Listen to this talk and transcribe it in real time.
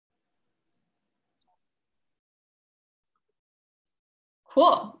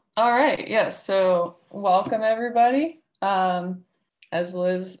Cool. All right. Yes. So welcome everybody. As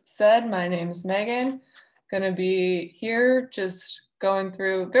Liz said, my name is Megan. Going to be here just going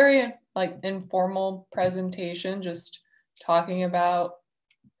through a very informal presentation, just talking about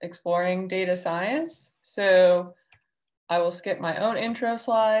exploring data science. So I will skip my own intro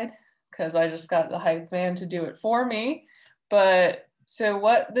slide because I just got the hype man to do it for me. But so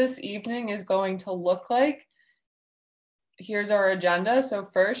what this evening is going to look like, here's our agenda. So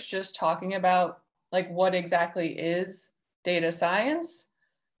first, just talking about what exactly is data science,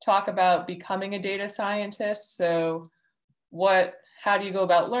 talk about becoming a data scientist. So how do you go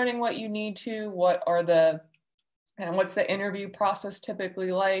about learning what you need to, what's the interview process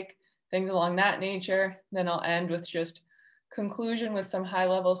typically like, things along that nature. Then I'll end with just conclusion with some high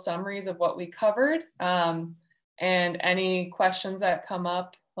level summaries of what we covered. And any questions that come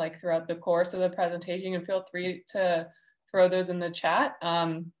up throughout the course of the presentation, you can feel free to throw those in the chat,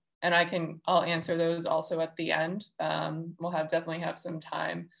 and I'll answer those also at the end. We'll definitely have some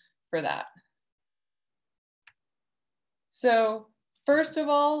time for that. So first of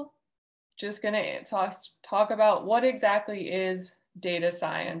all, just gonna talk about what exactly is data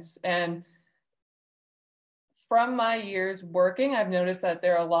science. And from my years working, I've noticed that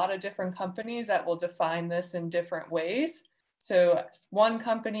there are a lot of different companies that will define this in different ways. So one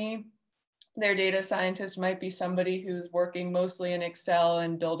company, their data scientist might be somebody who's working mostly in Excel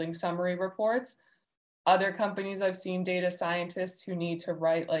and building summary reports. Other companies I've seen data scientists who need to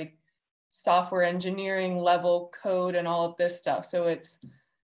write software engineering level code and all of this stuff. So it's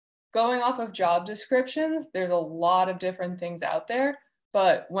going off of job descriptions. There's a lot of different things out there.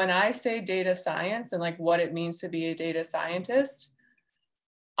 But when I say data science and what it means to be a data scientist,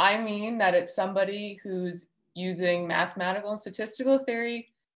 I mean that it's somebody who's using mathematical and statistical theory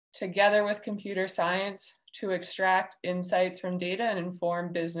together with computer science to extract insights from data and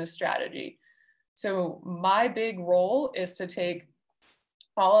inform business strategy. So my big role is to take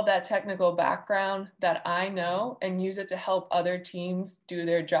all of that technical background that I know and use it to help other teams do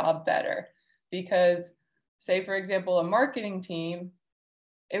their job better. Because say, for example, a marketing team,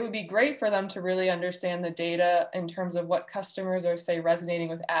 it would be great for them to really understand the data in terms of what customers are, say, resonating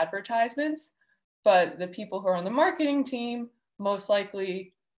with advertisements. But the people who are on the marketing team most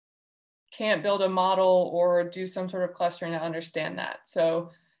likely can't build a model or do some sort of clustering to understand that. So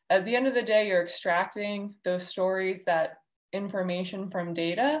at the end of the day, you're extracting those stories, that information from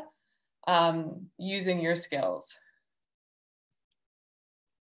data, using your skills.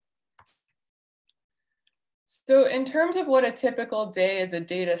 So in terms of what a typical day as a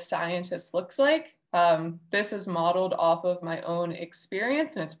data scientist looks like, this is modeled off of my own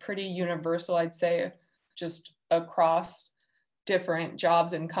experience, and it's pretty universal, I'd say, just across different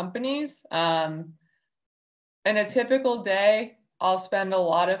jobs and companies. In a typical day, I'll spend a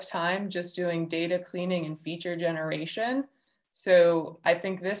lot of time just doing data cleaning and feature generation. So I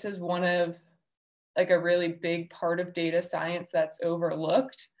think this is one of a really big part of data science that's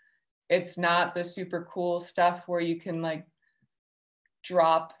overlooked. It's not the super cool stuff where you can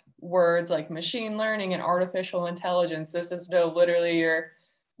drop words like machine learning and artificial intelligence. This is literally you're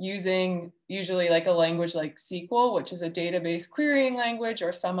using usually a language like SQL, which is a database querying language,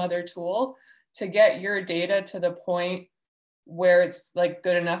 or some other tool to get your data to the point where it's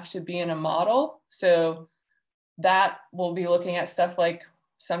good enough to be in a model. So that will be looking at stuff like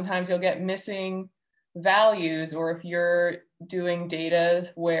sometimes you'll get missing values, or if you're doing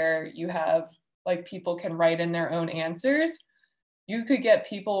data where you have people can write in their own answers, you could get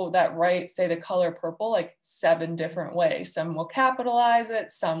people that write, say, the color purple 7 different ways. Some will capitalize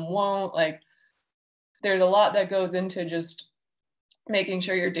it, some won't. There's a lot that goes into just making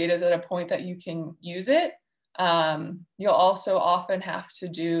sure your data is at a point that you can use it. You'll also often have to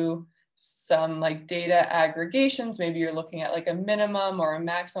do some data aggregations. Maybe you're looking at a minimum or a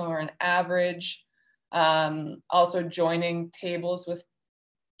maximum or an average. Also joining different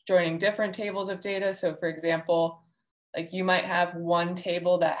tables of data. So for example, you might have one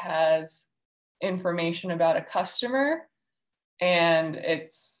table that has information about a customer, and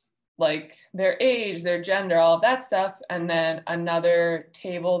it's their age, their gender, all of that stuff. And then another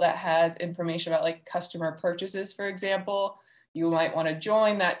table that has information about customer purchases, for example. You might want to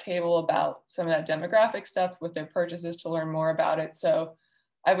join that table about some of that demographic stuff with their purchases to learn more about it. So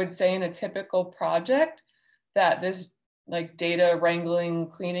I would say in a typical project that this data wrangling,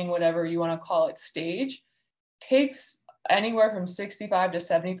 cleaning, whatever you want to call it, stage takes anywhere from 65 to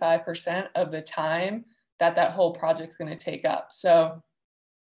 75% of the time that whole project's going to take up. So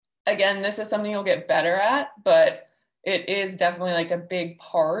again, this is something you'll get better at, but it is definitely a big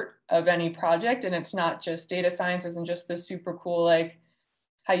part of any project. And it's not just data science isn't just the super cool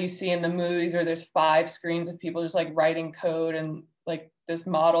how you see in the movies where there's 5 screens of people just like writing code and like this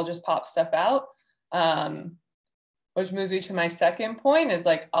model just pops stuff out. Which moves me to my second point is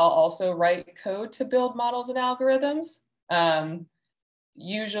like, I'll also write code to build models and algorithms.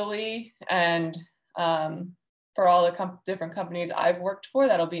 Usually, and for all the different companies I've worked for,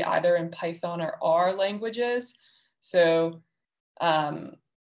 that'll be either in Python or R languages. So a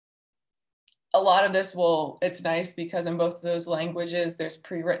lot of this it's nice because in both of those languages, there's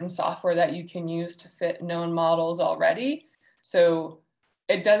pre-written software that you can use to fit known models already. So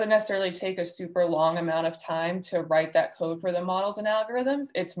it doesn't necessarily take a super long amount of time to write that code for the models and algorithms.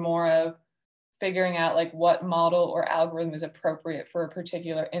 It's more of figuring out like what model or algorithm is appropriate for a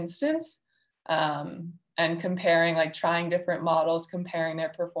particular instance, and comparing, like trying different models, comparing their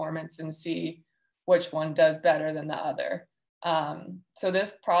performance and see which one does better than the other. So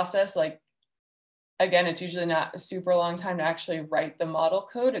this process, like, again, it's usually not a super long time to actually write the model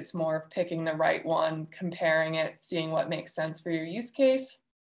code. It's more of picking the right one, comparing it, seeing what makes sense for your use case.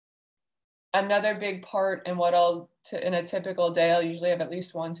 Another big part in in a typical day, I'll usually have at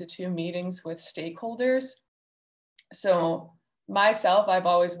least 1 to 2 meetings with stakeholders. So myself, I've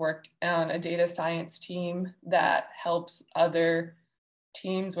always worked on a data science team that helps other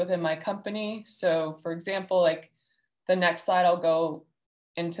teams within my company. So for example, like the next slide, I'll go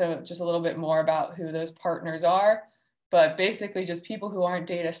into just a little bit more about who those partners are, but basically just people who aren't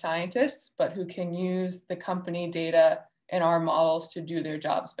data scientists, but who can use the company data and our models to do their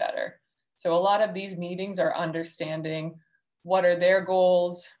jobs better. So a lot of these meetings are understanding what are their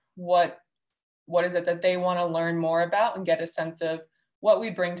goals, what is it that they want to learn more about, and get a sense of what we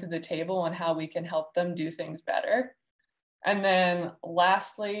bring to the table and how we can help them do things better. And then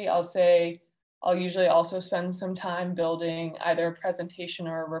lastly, I'll usually also spend some time building either a presentation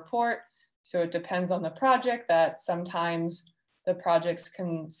or a report. So it depends on the project. That sometimes the project's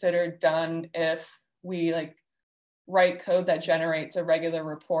considered done if we like write code that generates a regular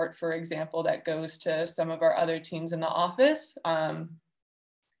report, for example, that goes to some of our other teams in the office. That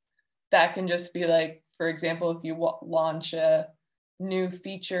can just be like, for example, if you launch a new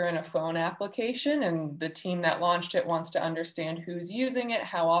feature in a phone application and the team that launched it wants to understand who's using it,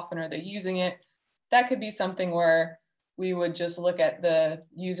 how often are they using it, that could be something where we would just look at the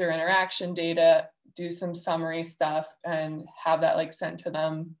user interaction data, do some summary stuff, and have that like sent to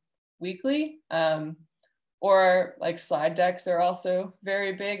them weekly. Or like slide decks are also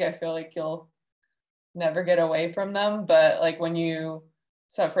very big. I feel like you'll never get away from them, but like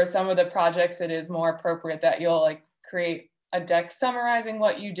so for some of the projects, it is more appropriate that you'll like create a deck summarizing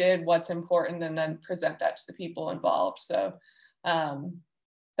what you did, what's important, and then present that to the people involved. So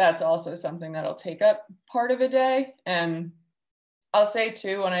that's also something that'll take up part of a day. And I'll say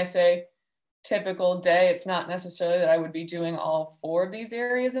too, when I say typical day, it's not necessarily that I would be doing all 4 of these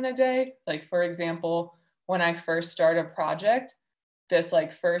areas in a day. Like for example, when I first start a project, this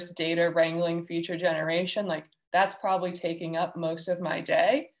like first data wrangling feature generation, like that's probably taking up most of my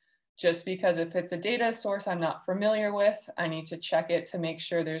day, just because if it's a data source I'm not familiar with, I need to check it to make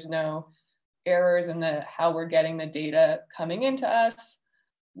sure there's no errors in how we're getting the data coming into us,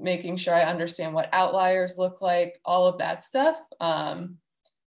 making sure I understand what outliers look like, all of that stuff. And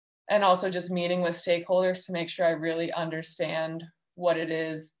also just meeting with stakeholders to make sure I really understand what it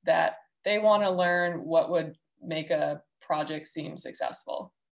is that they want to learn, what would make a project seem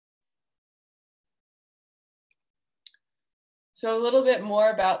successful. So a little bit more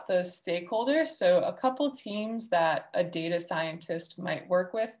about the stakeholders. So a couple teams that a data scientist might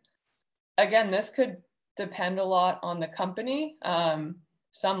work with. Again, this could depend a lot on the company.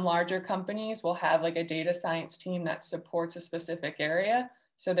 Some larger companies will have like a data science team that supports a specific area.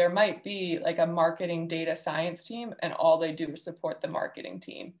 So there might be like a marketing data science team and all they do is support the marketing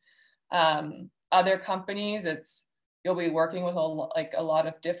team. Other companies, you'll be working with a lot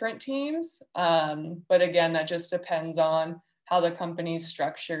of different teams. But again, that just depends on how the company's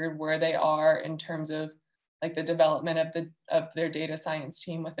structured, where they are in terms of like the development of their data science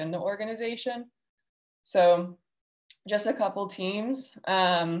team within the organization. So just a couple teams.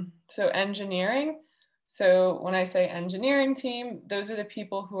 So engineering. So when I say engineering team, those are the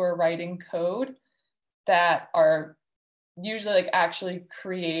people who are writing code that are usually like actually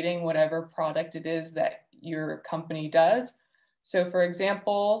creating whatever product it is that your company does. So for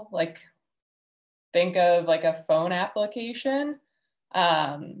example, like think of like a phone application.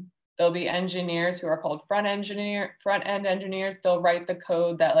 There'll be engineers who are called front-end engineers. They'll write the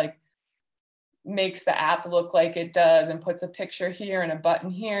code that like makes the app look like it does and puts a picture here and a button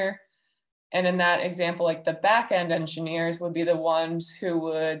here. And in that example, like the back-end engineers would be the ones who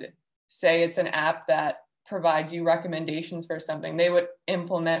would say it's an app that provides you recommendations for something. They would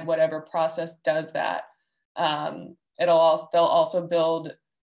implement whatever process does that. They'll also build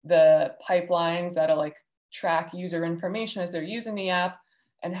the pipelines that'll like track user information as they're using the app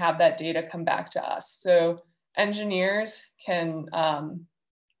and have that data come back to us. So engineers can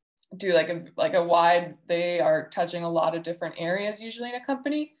do like a wide, they are touching a lot of different areas usually in a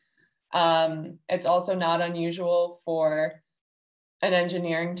company. It's also not unusual for an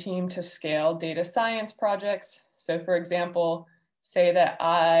engineering team to scale data science projects. So for example, say that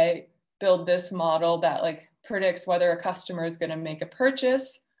I build this model that like predicts whether a customer is going to make a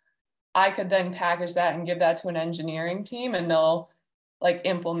purchase. I could then package that and give that to an engineering team, and they'll like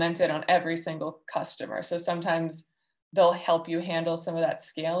implement it on every single customer. So sometimes they'll help you handle some of that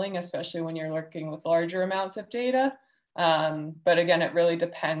scaling, especially when you're working with larger amounts of data. But again, it really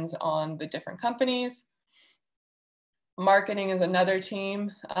depends on the different companies. Marketing is another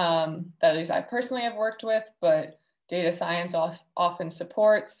team that at least I personally have worked with, but data science often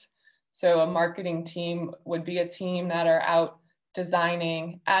supports. So a marketing team would be a team that are out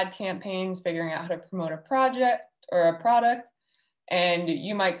designing ad campaigns, figuring out how to promote a project or a product. And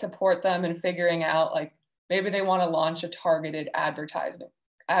you might support them in figuring out, like, maybe they want to launch a targeted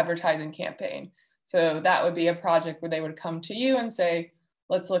advertising campaign. So that would be a project where they would come to you and say,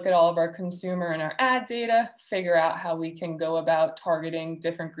 let's look at all of our consumer and our ad data, figure out how we can go about targeting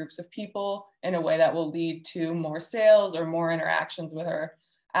different groups of people in a way that will lead to more sales or more interactions with our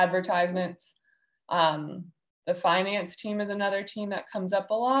advertisements. The finance team is another team that comes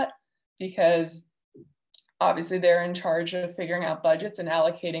up a lot because obviously they're in charge of figuring out budgets and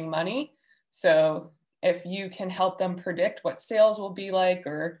allocating money. So if you can help them predict what sales will be like,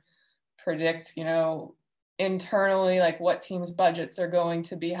 or predict, you know, internally, like what teams' budgets are going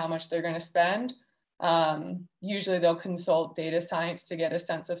to be, how much they're going to spend, usually they'll consult data science to get a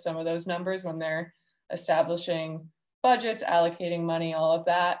sense of some of those numbers when they're establishing budgets, allocating money, all of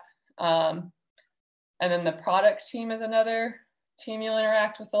that. And then the product team is another team you'll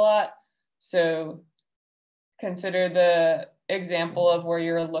interact with a lot. So consider the example of where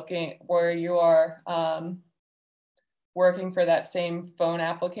you are working for that same phone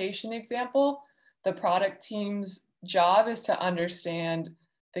application example. The product team's job is to understand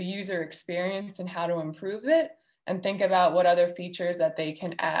the user experience and how to improve it, and think about what other features that they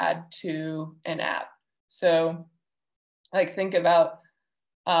can add to an app. So like think about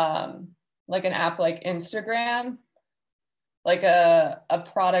like an app like Instagram, like a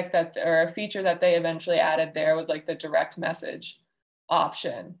product that, or a feature that they eventually added there was like the direct message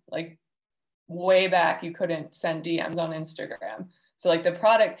option. Like way back, you couldn't send DMs on Instagram. So like the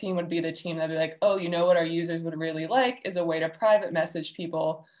product team would be the team that'd be like, oh, you know what our users would really like is a way to private message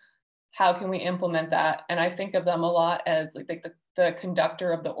people. How can we implement that? And I think of them a lot as like the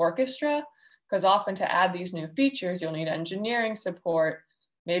conductor of the orchestra, because often to add these new features, you'll need engineering support,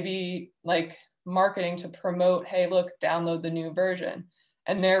 maybe like marketing to promote, hey, look, download the new version.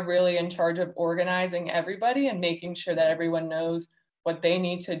 And they're really in charge of organizing everybody and making sure that everyone knows what they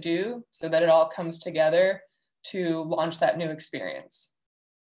need to do so that it all comes together to launch that new experience.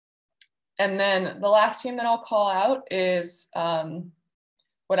 And then the last team that I'll call out is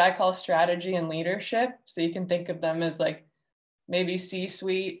what I call strategy and leadership. So you can think of them as like maybe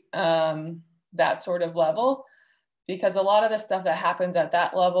C-suite, that sort of level, because a lot of the stuff that happens at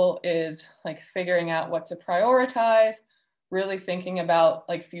that level is like figuring out what to prioritize, really thinking about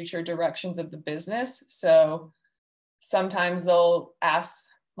like future directions of the business. So sometimes they'll ask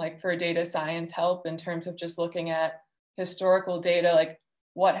like for data science help in terms of just looking at historical data, like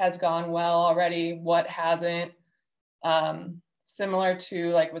what has gone well already, what hasn't. Similar to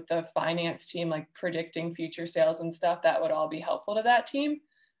like with the finance team, like predicting future sales and stuff, that would all be helpful to that team.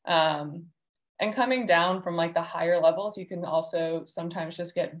 And coming down from like the higher levels, you can also sometimes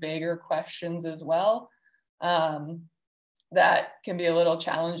just get vaguer questions as well. That can be a little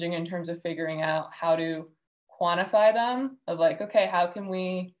challenging in terms of figuring out how to quantify them, of like, okay, how can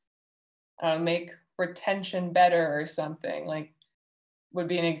we make retention better or something, like would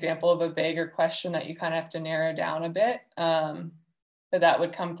be an example of a vaguer question that you kind of have to narrow down a bit. But that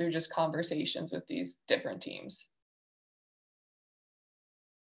would come through just conversations with these different teams.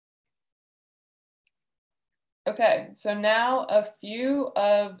 Okay, so now a few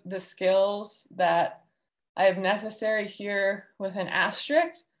of the skills that I have necessary here with an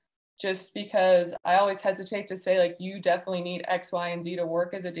asterisk, just because I always hesitate to say like you definitely need X, Y, and Z to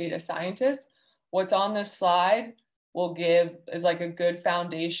work as a data scientist. What's on this slide will give is like a good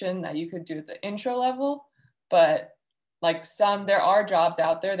foundation that you could do at the intro level, but like there are jobs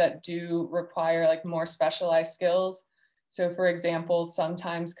out there that do require like more specialized skills. So for example,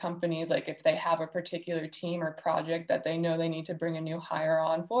 sometimes companies, like if they have a particular team or project that they know they need to bring a new hire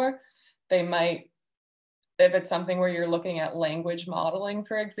on for, they might, if it's something where you're looking at language modeling,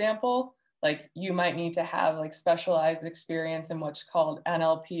 for example, like you might need to have like specialized experience in what's called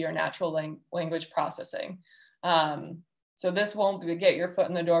NLP or natural language processing. So this won't get your foot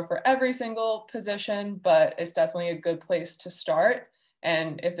in the door for every single position, but it's definitely a good place to start.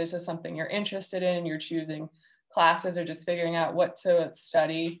 And if this is something you're interested in and you're choosing classes or just figuring out what to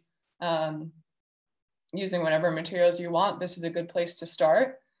study, using whatever materials you want, this is a good place to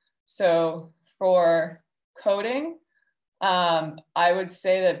start. So for coding, I would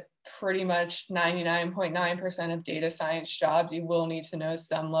say that pretty much 99.9% of data science jobs, you will need to know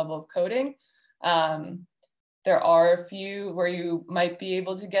some level of coding. There are a few where you might be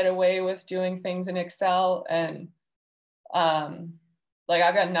able to get away with doing things in Excel, and like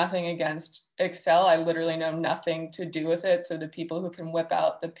I've got nothing against Excel. I literally know nothing to do with it. So the people who can whip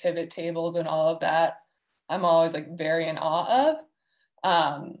out the pivot tables and all of that, I'm always like very in awe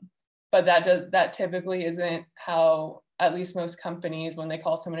of. But that typically isn't how, at least most companies, when they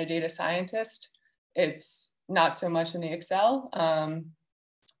call someone a data scientist, it's not so much in the Excel.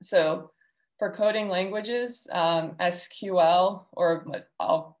 So for coding languages, SQL, or what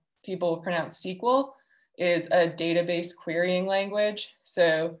people pronounce SQL, is a database querying language.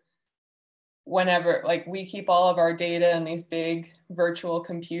 So whenever, like, we keep all of our data in these big virtual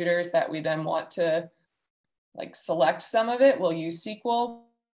computers that we then want to like select some of it, we'll use SQL,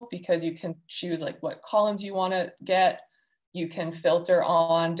 because you can choose like what columns you want to get. You can filter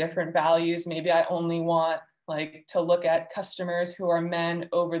on different values. Maybe I only want like to look at customers who are men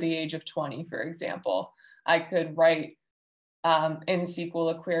over the age of 20, for example. I could write in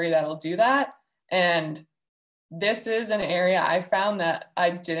SQL a query that'll do that. And this is an area I found that I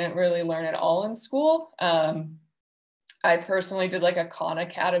didn't really learn at all in school. I personally did like a Khan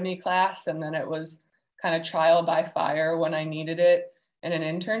Academy class, and then it was kind of trial by fire when I needed it in an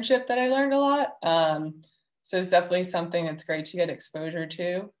internship that I learned a lot. So it's definitely something that's great to get exposure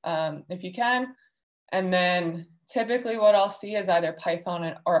to if you can. And then typically what I'll see is either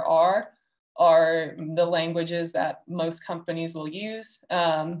Python or R are the languages that most companies will use.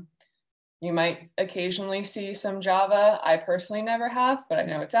 You might occasionally see some Java. I personally never have, but I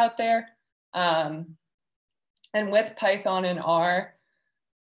know it's out there. And with Python and R,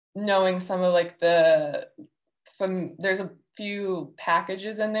 knowing some of like there's a few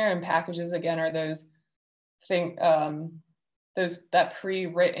packages in there, and packages again are those that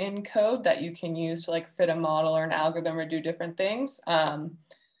pre-written code that you can use to like fit a model or an algorithm or do different things.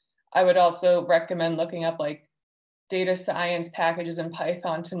 I would also recommend looking up like data science packages in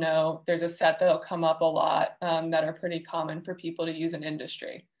Python to know there's a set that'll come up a lot that are pretty common for people to use in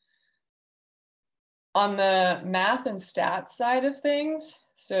industry. On the math and stats side of things,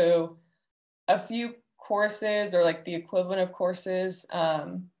 so a few courses or like the equivalent of courses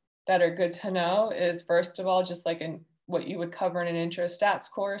that are good to know is, first of all, just like what you would cover in an intro stats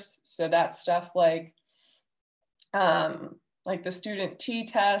course. So that's stuff like the student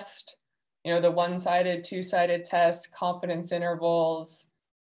t-test, you know, the one-sided, two-sided test, confidence intervals,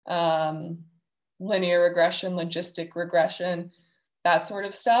 linear regression, logistic regression, that sort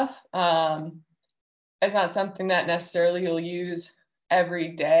of stuff. It's not something that necessarily you'll use every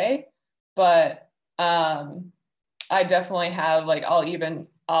day, but I definitely have like,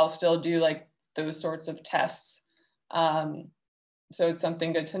 I'll still do like those sorts of tests. So it's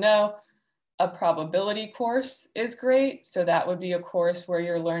something good to know. A probability course is great. So that would be a course where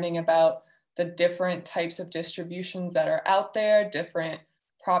you're learning about the different types of distributions that are out there, different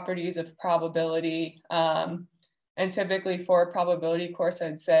properties of probability. And typically for a probability course,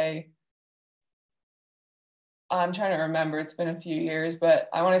 I'd say, I'm trying to remember, it's been a few years, but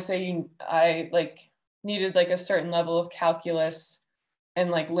I want to say I needed like a certain level of calculus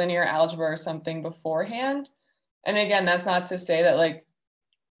and like linear algebra or something beforehand. And again, that's not to say that like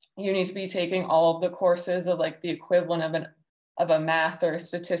you need to be taking all of the courses of like the equivalent of a math or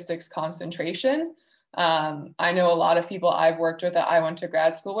statistics concentration. I know a lot of people I've worked with that I went to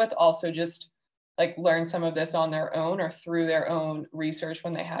grad school with also just like learn some of this on their own or through their own research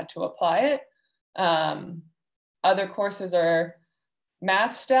when they had to apply it. Other courses are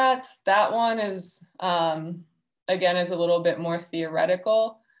math stats. That one is, again, is a little bit more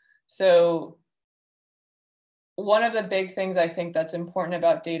theoretical. So one of the big things I think that's important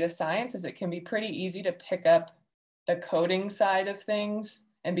about data science is it can be pretty easy to pick up the coding side of things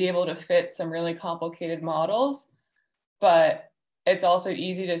and be able to fit some really complicated models. But it's also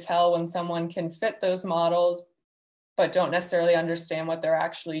easy to tell when someone can fit those models, but don't necessarily understand what they're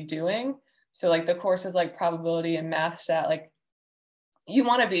actually doing. So like the courses like probability and math stat, like you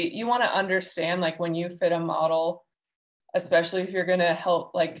want to understand like when you fit a model, especially if you're going to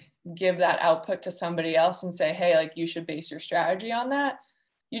help like give that output to somebody else and say, hey, like you should base your strategy on that.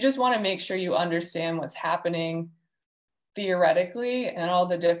 You just want to make sure you understand what's happening theoretically and all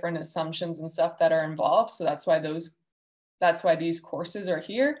the different assumptions and stuff that are involved. So that's why these courses are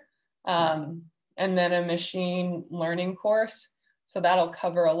here. And then a machine learning course. So that'll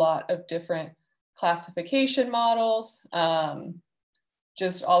cover a lot of different classification models,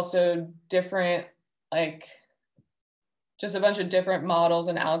 just also different, like just a bunch of different models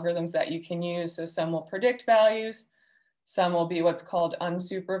and algorithms that you can use. So some will predict values, some will be what's called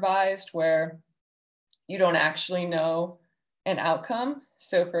unsupervised, where you don't actually know an outcome.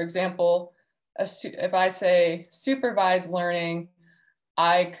 So for example, if I say supervised learning,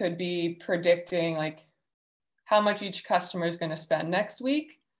 I could be predicting like how much each customer is going to spend next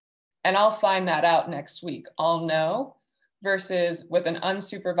week. And I'll find that out next week. I'll know. Versus with an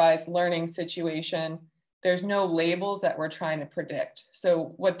unsupervised learning situation, there's no labels that we're trying to predict.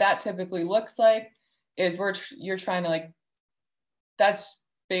 So what that typically looks like is you're trying to like, that's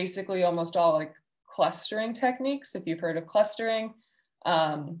basically almost all like clustering techniques, if you've heard of clustering,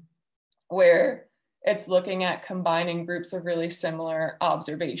 where it's looking at combining groups of really similar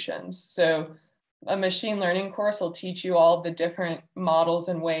observations. So a machine learning course will teach you all the different models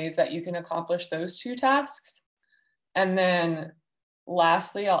and ways that you can accomplish those two tasks. And then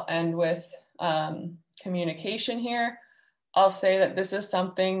lastly, I'll end with communication here. I'll say that this is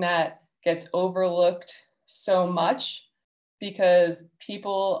something that gets overlooked so much because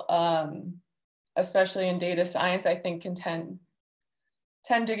people, especially in data science, I think can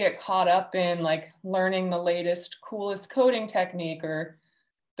tend to get caught up in like learning the latest, coolest coding technique or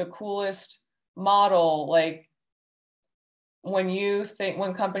the coolest model. Like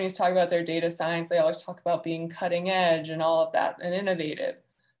when companies talk about their data science, they always talk about being cutting edge and all of that and innovative.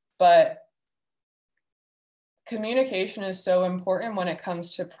 But communication is so important when it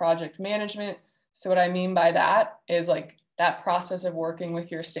comes to project management. So what I mean by that is like that process of working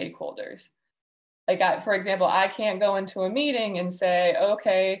with your stakeholders. Like for example, I can't go into a meeting and say,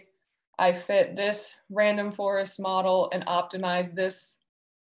 okay, I fit this random forest model and optimize this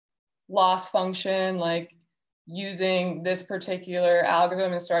loss function, like using this particular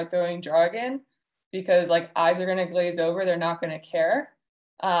algorithm and start throwing jargon, because like eyes are going to glaze over, they're not going to care.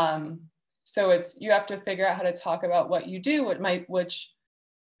 So you have to figure out how to talk about what you do, which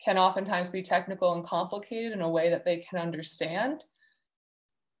can oftentimes be technical and complicated in a way that they can understand.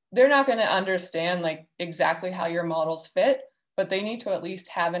 They're not going to understand like exactly how your models fit, but they need to at least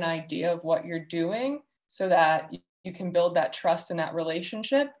have an idea of what you're doing so that you can build that trust and that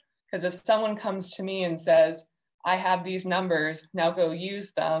relationship. Because if someone comes to me and says, I have these numbers, now go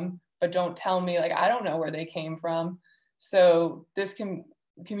use them, but don't tell me, like, I don't know where they came from. So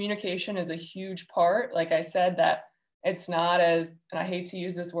communication is a huge part. Like I said, that it's not as, and I hate to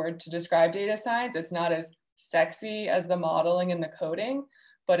use this word to describe data science, it's not as sexy as the modeling and the coding,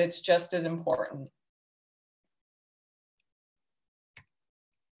 but it's just as important.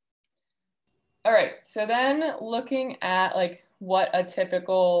 All right, so then looking at like what a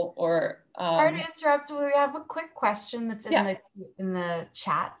typical or sorry to interrupt. We have a quick question that's in the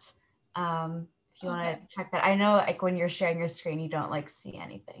chat. If you want to check that. I know like when you're sharing your screen, you don't like see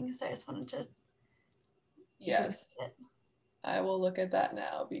anything. So I just wanted to. Yes, I will look at that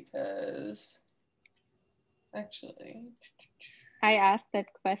now because actually. I asked that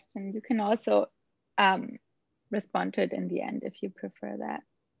question. You can also respond to it in the end if you prefer that.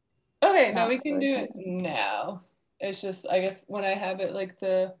 Okay, no, we can do it now. It's just, I guess when I have it like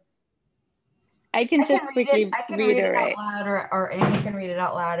I can just quickly reiterate. It out loud or Annie can read it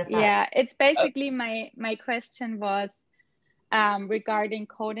out loud. Yeah, it's basically my question was regarding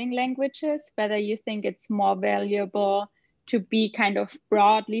coding languages, whether you think it's more valuable to be kind of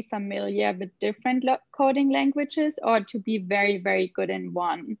broadly familiar with different coding languages or to be very, very good in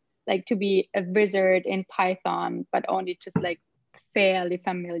one, like to be a wizard in Python, but only just like fairly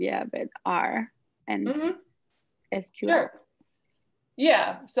familiar with R and SQL. Sure.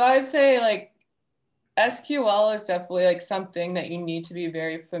 Yeah, so I'd say like SQL is definitely like something that you need to be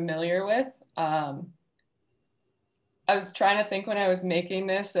very familiar with. I was trying to think when I was making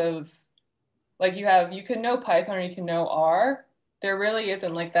this of like you can know Python or you can know R. There really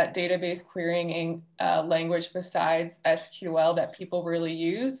isn't like that database querying language besides SQL that people really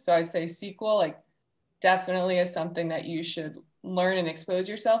use. So I'd say SQL like definitely is something that you should learn and expose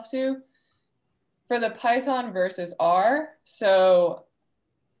yourself to. For the Python versus R, so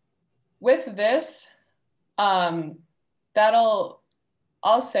with this, that'll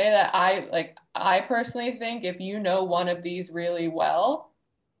I'll say that I personally think if you know one of these really well,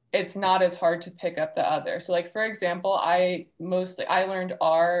 it's not as hard to pick up the other. So like, for example, I learned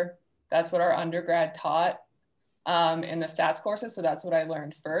R, that's what our undergrad taught in the stats courses. So that's what I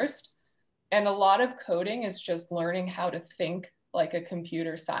learned first. And a lot of coding is just learning how to think like a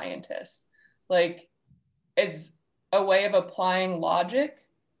computer scientist. Like it's a way of applying logic.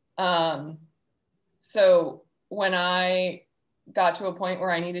 So when I got to a point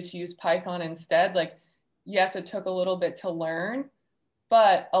where I needed to use Python instead, like, yes, it took a little bit to learn,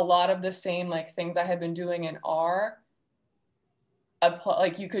 but a lot of the same like things I had been doing in R,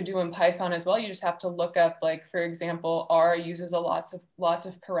 like you could do in Python as well. You just have to look up, like, for example, R uses lots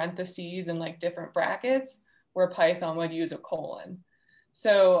of parentheses and like different brackets, where Python would use a colon.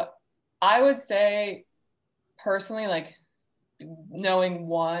 So I would say personally, like knowing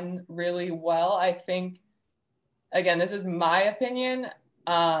one really well, I think, again, this is my opinion,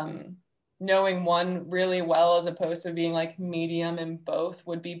 knowing one really well as opposed to being like medium in both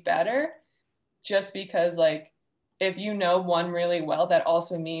would be better, just because like if you know one really well, that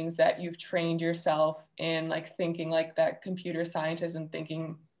also means that you've trained yourself in like thinking like that computer scientist and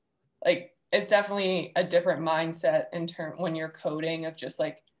thinking like it's definitely a different mindset in term when you're coding of just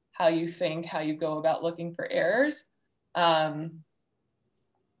like how you think, how you go about looking for errors. And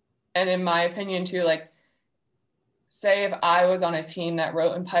in my opinion too, like say if I was on a team that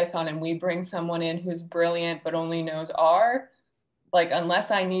wrote in Python and we bring someone in who's brilliant but only knows R, like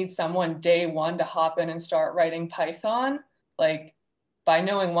unless I need someone day one to hop in and start writing Python, like by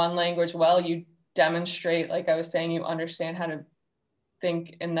knowing one language well, you demonstrate, like I was saying, you understand how to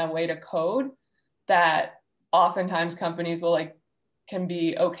think in the way to code, that oftentimes companies will like can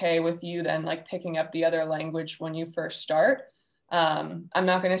be okay with you then like picking up the other language when you first start. I'm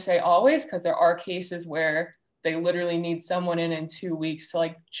not going to say always, because there are cases where they literally need someone in 2 weeks to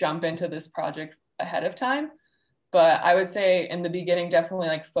like jump into this project ahead of time. But I would say in the beginning, definitely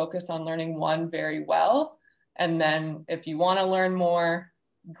like focus on learning one very well. And then if you want to learn more,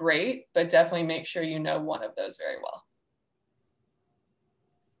 great, but definitely make sure you know one of those very well.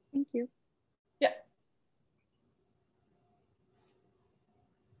 Thank you. Yeah.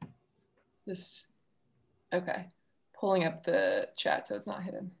 Just, okay. Pulling up the chat so it's not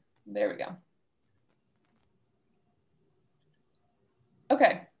hidden. There we go.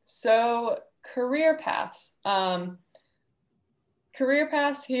 Okay, so career paths. Career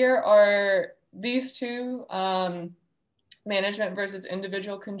paths here are these two, management versus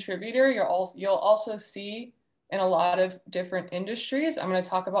individual contributor. You'll also see in a lot of different industries. I'm going to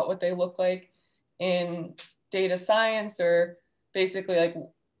talk about what they look like in data science, or basically like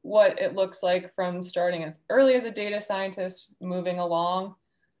what it looks like from starting as early as a data scientist moving along.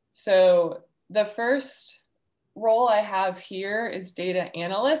 So the first role I have here is data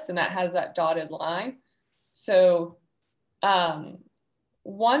analyst, and that has that dotted line. So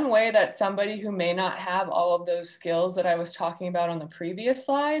one way that somebody who may not have all of those skills that I was talking about on the previous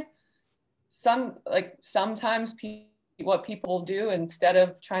slide, sometimes what people do instead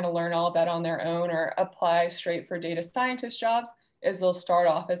of trying to learn all of that on their own or apply straight for data scientist jobs is they'll start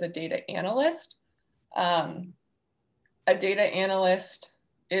off as a data analyst. A data analyst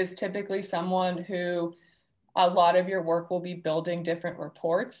is typically someone who a lot of your work will be building different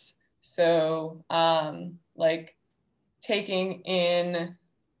reports. So like taking in,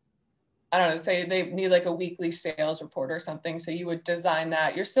 I don't know, say they need like a weekly sales report or something. So you would design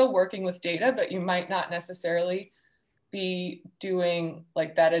that. You're still working with data, but you might not necessarily be doing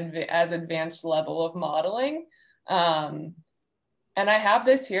like that as advanced level of modeling. And I have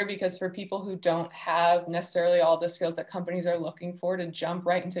this here because for people who don't have necessarily all the skills that companies are looking for to jump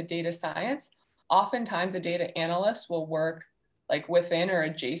right into data science, oftentimes a data analyst will work like within or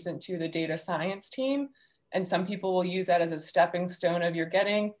adjacent to the data science team. And some people will use that as a stepping stone of you're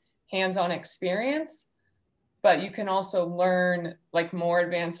getting hands-on experience, but you can also learn like more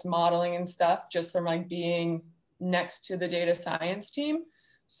advanced modeling and stuff just from like being next to the data science team.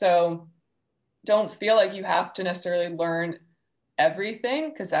 So don't feel like you have to necessarily learn everything,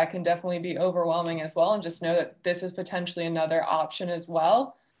 because that can definitely be overwhelming as well. And just know that this is potentially another option as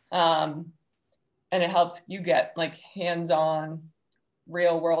well. And it helps you get like hands-on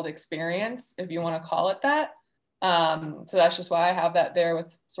real world experience, if you want to call it that. So that's just why I have that there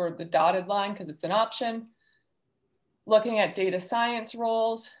with sort of the dotted line, because it's an option. Looking at data science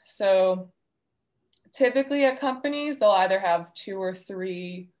roles. So typically at companies, they'll either have 2 or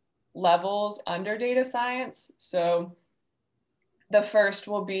 3 levels under data science. So the first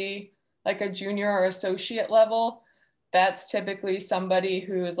will be like a junior or associate level. That's typically somebody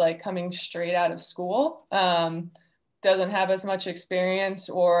who is like coming straight out of school. doesn't have as much experience,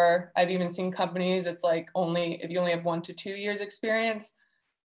 or I've even seen companies, it's like if you only have 1 to 2 years experience.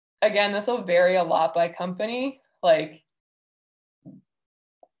 Again, this will vary a lot by company. Like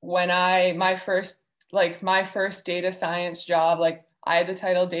when my first data science job, like I had the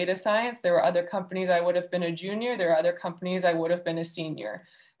title data science. There were other companies I would have been a junior. There are other companies I would have been a senior.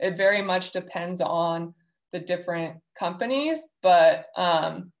 It very much depends on the different companies, but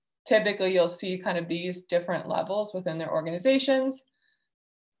typically you'll see kind of these different levels within their organizations.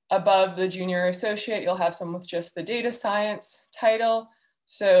 Above the junior associate, you'll have someone with just the data science title.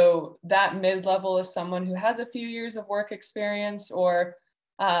 So that mid-level is someone who has a few years of work experience, or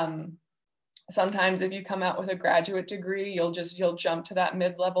sometimes if you come out with a graduate degree, you'll jump to that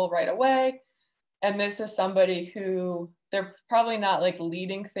mid-level right away. And this is somebody who, they're probably not like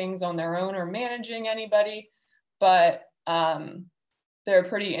leading things on their own or managing anybody, but they're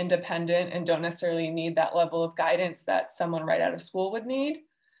pretty independent and don't necessarily need that level of guidance that someone right out of school would need.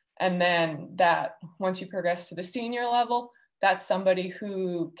 And then that once you progress to the senior level, that's somebody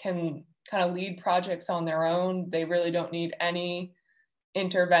who can kind of lead projects on their own. They really don't need any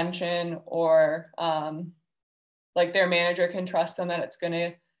intervention, or like their manager can trust them that it's going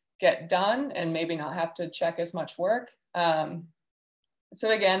to get done and maybe not have to check as much work. So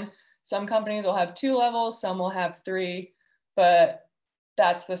again, some companies will have 2 levels, some will have 3, but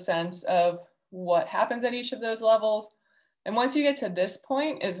that's the sense of what happens at each of those levels. And once you get to this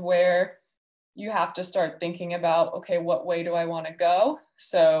point is where you have to start thinking about, okay, what way do I want to go?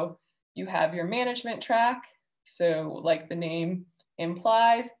 So you have your management track. So like the name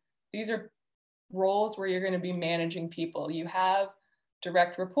implies, these are roles where you're going to be managing people. You have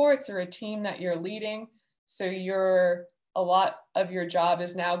direct reports or a team that you're leading. So a lot of your job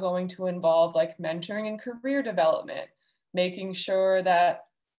is now going to involve like mentoring and career development, making sure that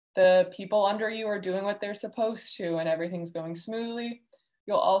the people under you are doing what they're supposed to and everything's going smoothly.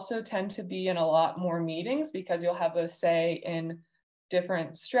 You'll also tend to be in a lot more meetings because you'll have a say in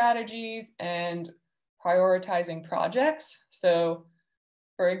different strategies and prioritizing projects. So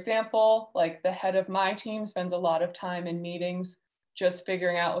for example, like the head of my team spends a lot of time in meetings just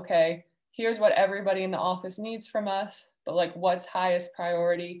figuring out, okay, here's what everybody in the office needs from us, but like what's highest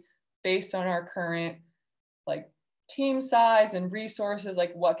priority based on our current like team size and resources,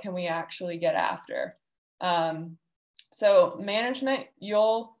 like what can we actually get after? So management,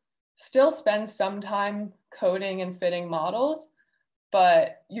 you'll still spend some time coding and fitting models,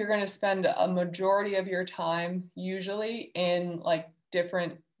 but you're going to spend a majority of your time usually in like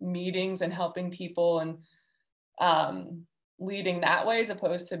different meetings and helping people and leading that way, as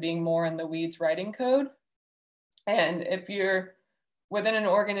opposed to being more in the weeds writing code. And if you're within an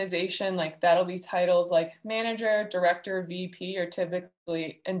organization, like that'll be titles like manager, director, VP are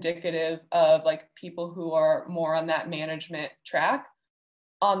typically indicative of like people who are more on that management track.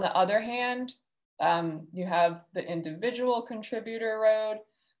 On the other hand, you have the individual contributor road.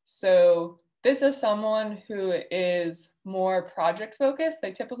 So this is someone who is more project focused.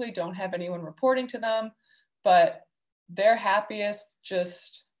 They typically don't have anyone reporting to them, but they're happiest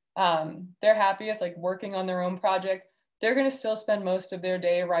like working on their own project. They're going to still spend most of their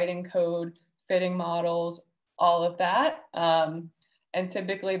day writing code, fitting models, all of that. And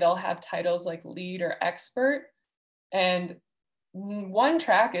typically they'll have titles like lead or expert. And one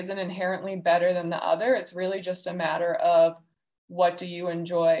track isn't inherently better than the other. It's really just a matter of what do you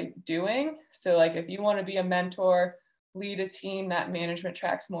enjoy doing. So like if you want to be a mentor, lead a team, that management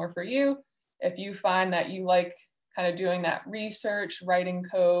track's more for you. If you find that you like kind of doing that research, writing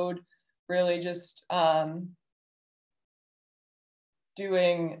code, really just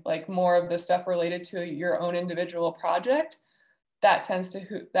doing like more of the stuff related to your own individual project, that tends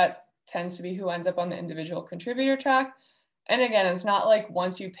to be who ends up on the individual contributor track. And again, it's not like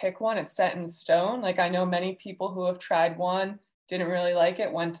once you pick one, it's set in stone. Like I know many people who have tried one, didn't really like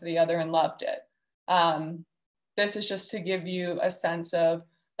it, went to the other and loved it. This is just to give you a sense of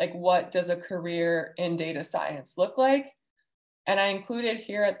like, what does a career in data science look like? And I included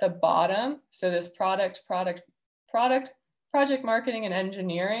here at the bottom, so this project marketing and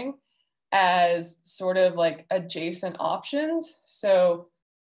engineering as sort of like adjacent options. So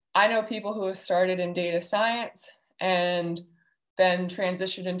I know people who have started in data science and then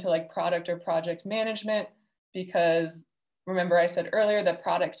transitioned into like product or project management, because remember I said earlier, the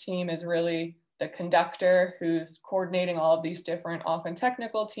product team is really the conductor who's coordinating all of these different, often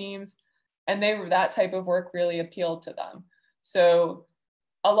technical teams, and that type of work really appealed to them. So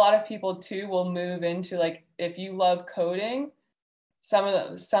a lot of people too will move into like, if you love coding,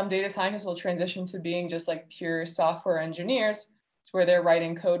 some data scientists will transition to being just like pure software engineers. It's where they're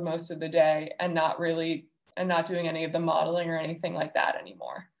writing code most of the day and not really and not doing any of the modeling or anything like that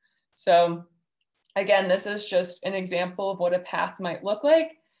anymore. So again, this is just an example of what a path might look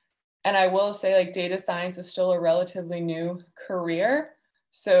like. And I will say, like, data science is still a relatively new career.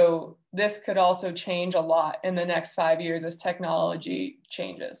 So this could also change a lot in the next 5 years as technology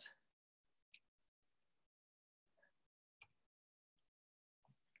changes.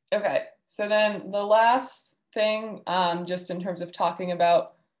 Okay, so then the last thing, just in terms of talking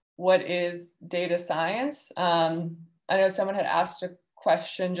about what is data science, I know someone had asked a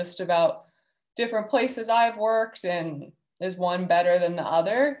question just about different places I've worked and is one better than the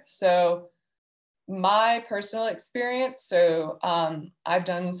other. So my personal experience, so I've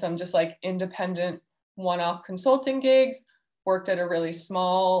done some just like independent one-off consulting gigs, worked at a really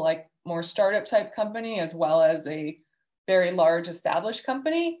small, like more startup type company, as well as a very large established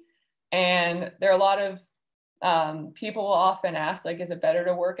company. And there are a lot of people will often ask, like, is it better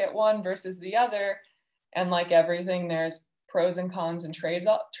to work at one versus the other? And like everything, there's pros and cons and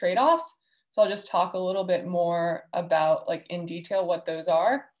trade-offs. So I'll just talk a little bit more about, like, in detail what those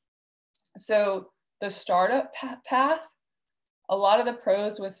are. So the startup path, a lot of the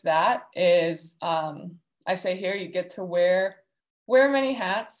pros with that is, I say here, you get to wear many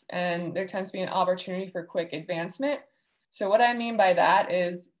hats, and there tends to be an opportunity for quick advancement. So what I mean by that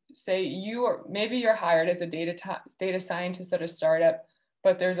is, say maybe you're hired as a data scientist at a startup,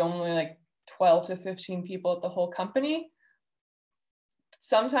 but there's only like 12 to 15 people at the whole company.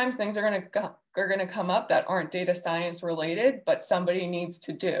 Sometimes things are going to come up that aren't data science related, but somebody needs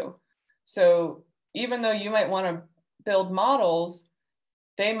to do. So even though you might want to build models,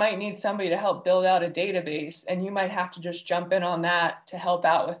 they might need somebody to help build out a database, and you might have to just jump in on that to help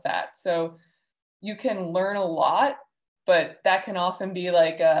out with that. So you can learn a lot, but that can often be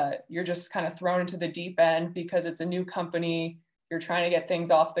like you're just kind of thrown into the deep end because it's a new company, you're trying to get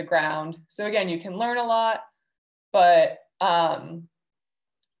things off the ground. So again, you can learn a lot, but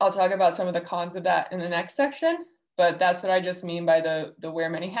I'll talk about some of the cons of that in the next section, but that's what I just mean by the wear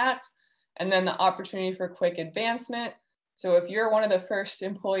many hats. And then the opportunity for quick advancement. So if you're one of the first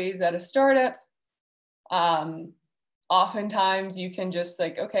employees at a startup, oftentimes you can just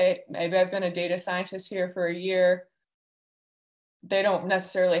like, okay, maybe I've been a data scientist here for a year. They don't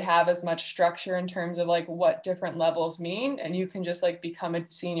necessarily have as much structure in terms of like what different levels mean. And you can just like become a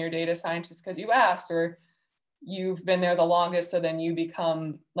senior data scientist because you asked, or you've been there the longest, so then you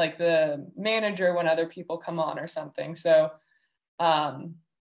become like the manager when other people come on or something. So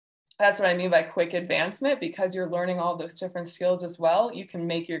that's what I mean by quick advancement, because you're learning all those different skills as well. You can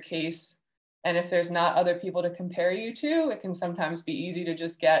make your case, and if there's not other people to compare you to, it can sometimes be easy to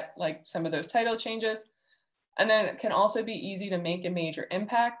just get like some of those title changes. And then it can also be easy to make a major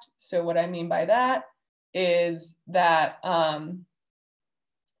impact. So what I mean by that is that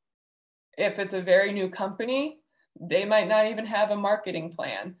if it's a very new company, they might not even have a marketing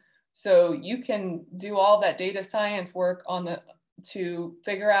plan. So you can do all that data science work to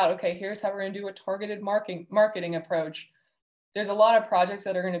figure out, okay, here's how we're going to do a targeted marketing approach. There's a lot of projects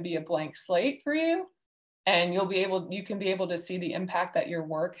that are going to be a blank slate for you, and you can be able to see the impact that your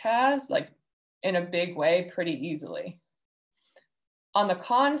work has, like in a big way, pretty easily. On the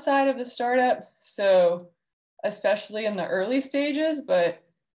con side of the startup, so especially in the early stages, but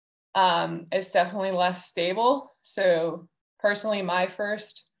it's definitely less stable. So personally, my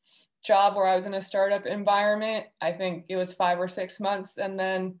first job where I was in a startup environment, I think it was 5 or 6 months, and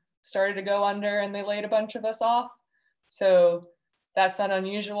then started to go under and they laid a bunch of us off. So that's not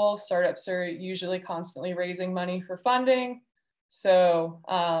unusual. Startups are usually constantly raising money for funding. So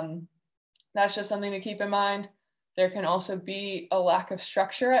that's just something to keep in mind. There can also be a lack of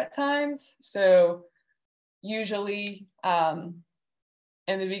structure at times. So usually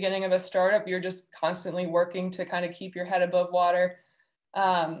in the beginning of a startup, you're just constantly working to kind of keep your head above water,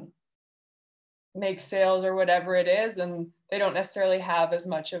 make sales or whatever it is. And they don't necessarily have as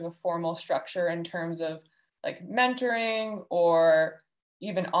much of a formal structure in terms of like mentoring or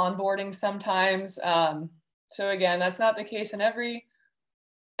even onboarding sometimes. So again, that's not the case in every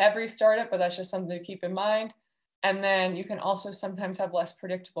startup, but that's just something to keep in mind. And then you can also sometimes have less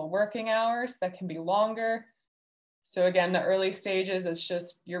predictable working hours that can be longer. So again, the early stages, it's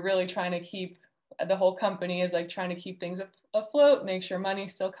just, you're really trying to keep, the whole company is like trying to keep things afloat, make sure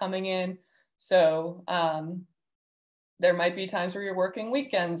money's still coming in. So there might be times where you're working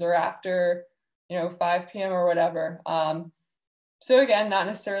weekends or after, 5 p.m. or whatever. So again, not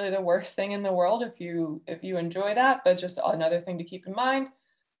necessarily the worst thing in the world if you enjoy that, but just another thing to keep in mind.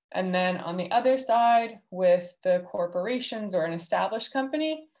 And then on the other side with the corporations or an established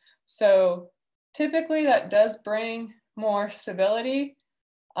company, so typically that does bring more stability.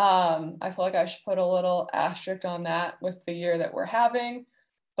 I feel like I should put a little asterisk on that with the year that we're having.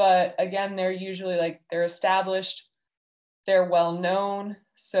 But again, they're usually like, they're established, they're well known.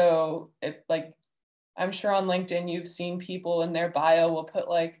 So if like, I'm sure on LinkedIn, you've seen people in their bio will put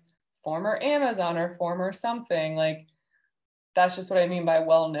like former Amazon or former something. Like, that's just what I mean by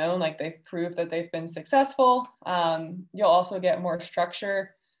well known. Like, they've proved that they've been successful. You'll also get more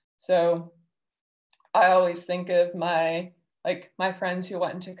structure. So I always think of my friends who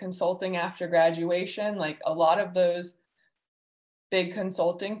went into consulting after graduation. Like, a lot of those big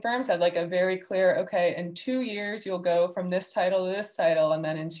consulting firms had like a very clear, okay, in 2 years you'll go from this title to this title, and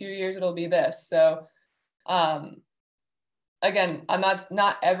then in 2 years it'll be this. So again, I'm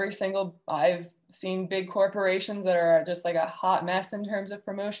not every single, I've seen big corporations that are just like a hot mess in terms of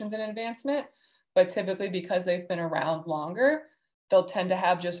promotions and advancement, but typically because they've been around longer, they'll tend to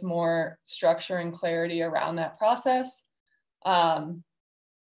have just more structure and clarity around that process.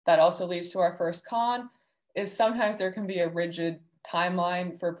 That also leads to our first con, is sometimes there can be a rigid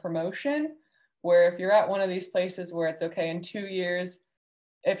timeline for promotion, where if you're at one of these places where it's okay, in 2 years,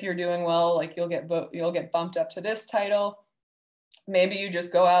 if you're doing well, like you'll get bumped up to this title. Maybe you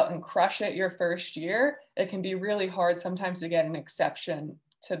just go out and crush it your first year. It can be really hard sometimes to get an exception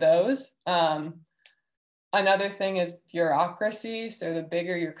to those. Another thing is bureaucracy. So the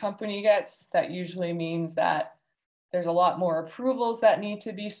bigger your company gets, that usually means that there's a lot more approvals that need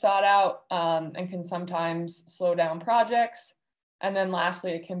to be sought out, and can sometimes slow down projects. And then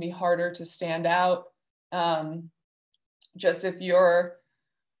lastly, it can be harder to stand out. Just if you're,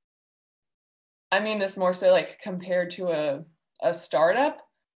 I mean this more so like compared to a startup,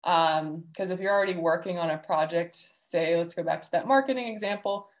 because if you're already working on a project, say, let's go back to that marketing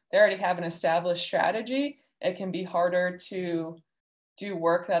example, they already have an established strategy. It can be harder to do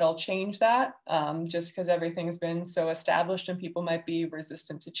work that'll change that, just because everything's been so established and people might be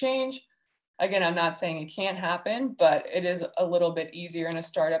resistant to change. Again, I'm not saying it can't happen, but it is a little bit easier in a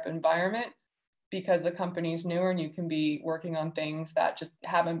startup environment because the company's newer and you can be working on things that just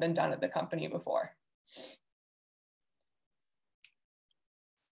haven't been done at the company before.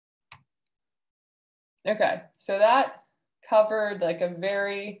 Okay, so that covered like a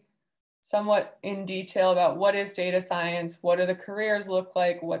very somewhat in detail about what is data science, what do the careers look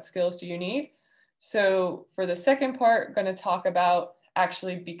like, what skills do you need? So for the second part, I'm going to talk about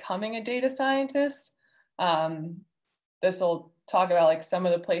actually becoming a data scientist. This will talk about like some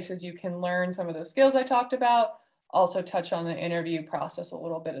of the places you can learn some of those skills I talked about, also touch on the interview process a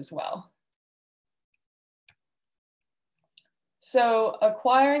little bit as well. So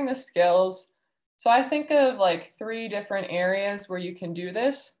acquiring the skills. So I think of like 3 different areas where you can do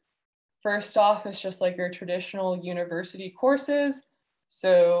this. First off, it's just like your traditional university courses.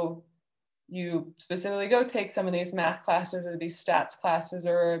 So you specifically go take some of these math classes or these stats classes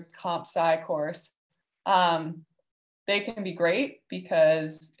or a comp sci course. They can be great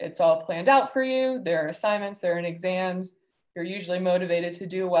because it's all planned out for you. There are assignments, there are exams. You're usually motivated to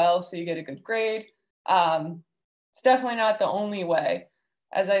do well, so you get a good grade. It's definitely not the only way.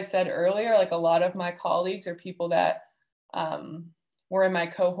 As I said earlier, like a lot of my colleagues are people that were in my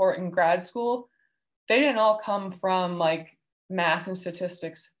cohort in grad school. They didn't all come from like math and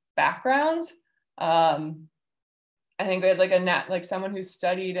statistics backgrounds. I think we had like someone who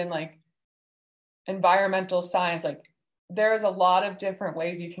studied in like environmental science. Like there's a lot of different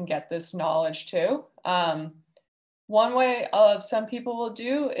ways you can get this knowledge too. One way some people will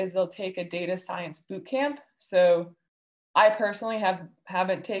do is they'll take a data science boot camp. So I personally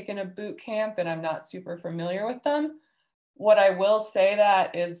haven't taken a boot camp and I'm not super familiar with them. What I will say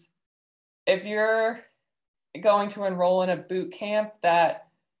that is if you're going to enroll in a boot camp that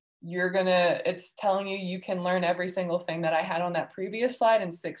it's telling you you can learn every single thing that I had on that previous slide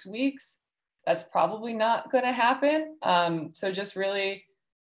in 6 weeks, that's probably not going to happen. So just really,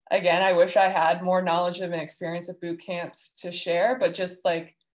 again, I wish I had more knowledge of and experience of boot camps to share, but just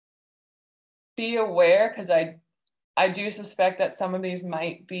like be aware, because I do suspect that some of these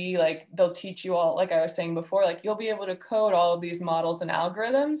might be like, they'll teach you all, like I was saying before, like you'll be able to code all of these models and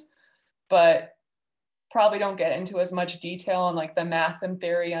algorithms, but probably don't get into as much detail on like the math and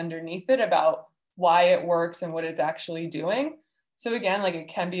theory underneath it about why it works and what it's actually doing. So again, like it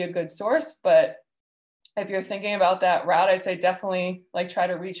can be a good source, but if you're thinking about that route, I'd say definitely like try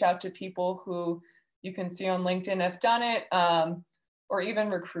to reach out to people who you can see on LinkedIn have done it, or even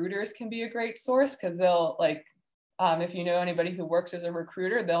recruiters can be a great source because they'll like, if you know anybody who works as a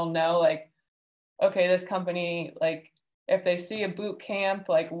recruiter, they'll know like, okay, this company, like if they see a boot camp,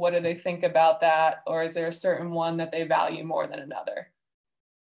 like what do they think about that? Or is there a certain one that they value more than another?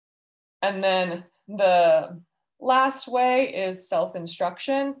 And then the last way is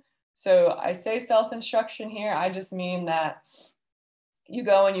self-instruction. So I say self-instruction here, I just mean that you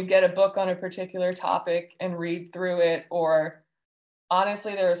go and you get a book on a particular topic and read through it, or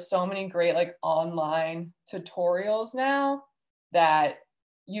honestly, there are so many great like online tutorials now that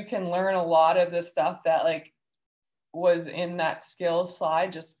you can learn a lot of the stuff that like was in that skills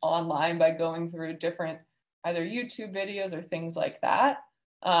slide just online by going through different either YouTube videos or things like that.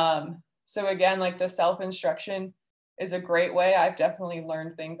 So again, like the self-instruction is a great way. I've definitely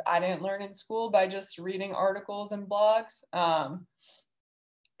learned things I didn't learn in school by just reading articles and blogs.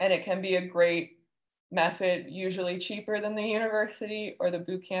 And it can be a great method, usually cheaper than the university or the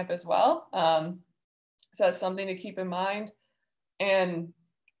boot camp as well. So that's something to keep in mind. And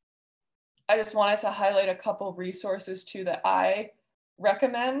I just wanted to highlight a couple resources too that I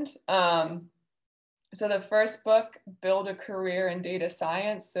recommend. So the first book, Build a Career in Data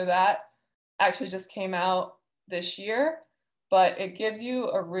Science. So that actually just came out this year, but it gives you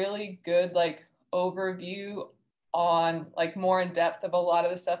a really good like overview on like more in depth of a lot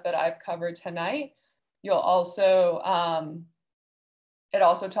of the stuff that I've covered tonight. You'll also, it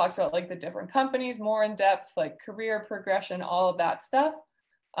also talks about like the different companies more in depth, like career progression, all of that stuff.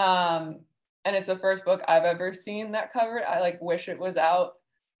 And it's the first book I've ever seen that covered. I like wish it was out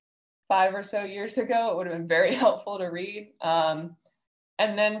 5 or so years ago. It would have been very helpful to read.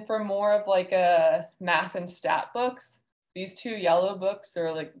 And then for more of like a math and stat books, these two yellow books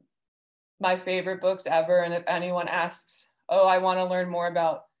are like my favorite books ever. And if anyone asks, oh, I want to learn more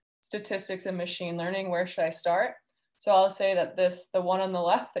about statistics and machine learning, where should I start? So I'll say that the one on the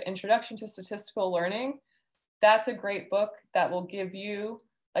left, the Introduction to Statistical Learning, that's a great book that will give you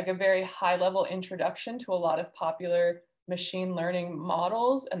like a very high level introduction to a lot of popular machine learning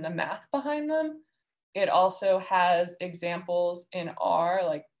models and the math behind them. It also has examples in R,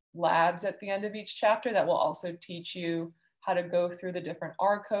 like labs at the end of each chapter that will also teach you how to go through the different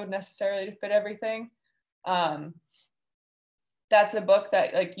R code necessarily to fit everything. That's a book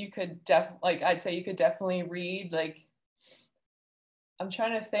that like you could I'd say you could definitely read. Like, I'm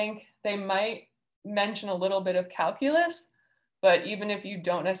trying to think, they might mention a little bit of calculus, but even if you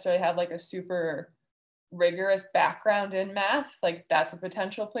don't necessarily have like a super rigorous background in math, like that's a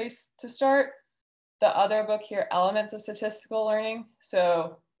potential place to start. The other book here, Elements of Statistical Learning.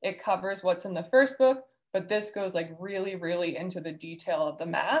 So it covers what's in the first book, but this goes like really, really into the detail of the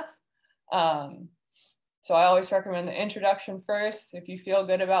math. So I always recommend the introduction first. If you feel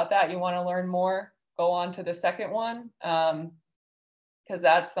good about that, you want to learn more, go on to the second one, because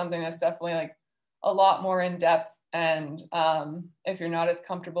that's something that's definitely like a lot more in depth. And if you're not as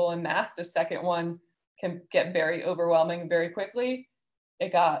comfortable in math, the second one can get very overwhelming very quickly.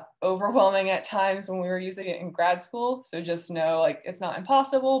 It got overwhelming at times when we were using it in grad school. So just know like it's not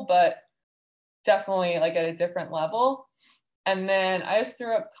impossible, but definitely like at a different level. And then I just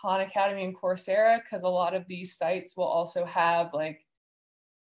threw up Khan Academy and Coursera because a lot of these sites will also have like,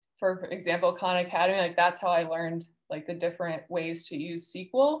 for example, Khan Academy, like that's how I learned like the different ways to use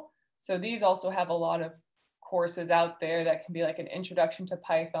SQL. So these also have a lot of courses out there that can be like an introduction to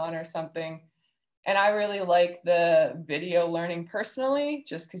Python or something. And I really like the video learning personally,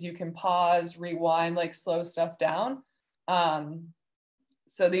 just because you can pause, rewind, like slow stuff down.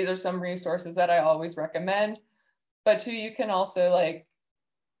 So these are some resources that I always recommend. But too, you can also like,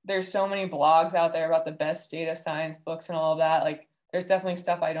 there's so many blogs out there about the best data science books and all of that. Like there's definitely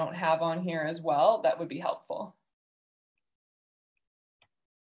stuff I don't have on here as well that would be helpful.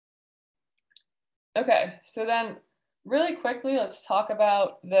 Okay, so then really quickly, let's talk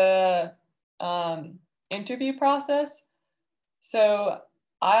about the interview process. So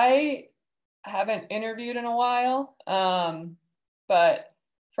I haven't interviewed in a while, but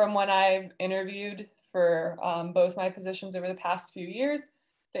from when I've interviewed for both my positions over the past few years,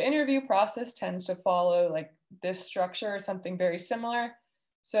 the interview process tends to follow like this structure or something very similar.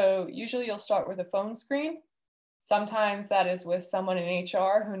 So usually you'll start with a phone screen. Sometimes that is with someone in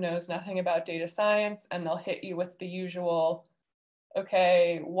HR who knows nothing about data science, and they'll hit you with the usual,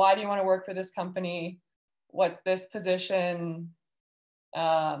 okay, why do you want to work for this company? What's this position?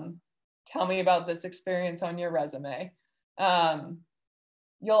 Tell me about this experience on your resume.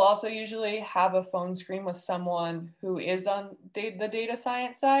 You'll also usually have a phone screen with someone who is on the data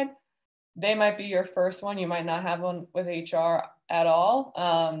science side. They might be your first one. You might not have one with HR at all.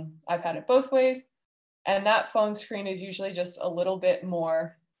 I've had it both ways. And that phone screen is usually just a little bit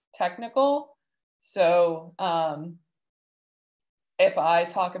more technical. So if I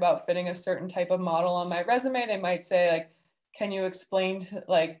talk about fitting a certain type of model on my resume, they might say like, can you explain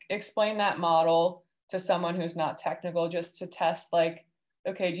that model to someone who's not technical, just to test like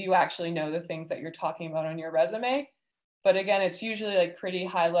okay, do you actually know the things that you're talking about on your resume? But again, it's usually like pretty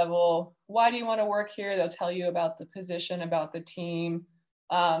high level. Why do you want to work here? They'll tell you about the position, about the team,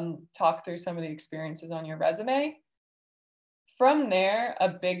 talk through some of the experiences on your resume. From there, a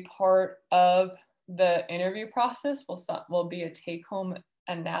big part of the interview process will be a take-home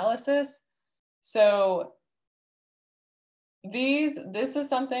analysis. So this is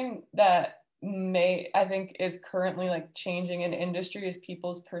something that I think is currently like changing in industry, is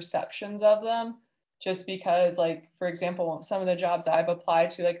people's perceptions of them. Just because, like, for example, some of the jobs I've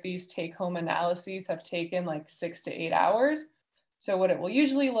applied to, like, these take-home analyses have taken like 6 to 8 hours. So what it will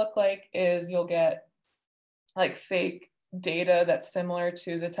usually look like is you'll get like fake data that's similar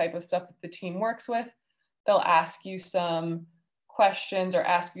to the type of stuff that the team works with. They'll ask you some questions or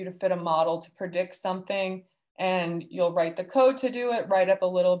ask you to fit a model to predict something, and you'll write the code to do it, write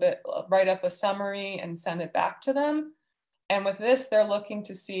up a summary and send it back to them. And with this, they're looking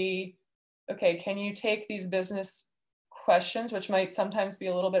to see, okay, can you take these business questions, which might sometimes be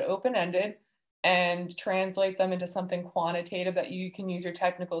a little bit open-ended, and translate them into something quantitative that you can use your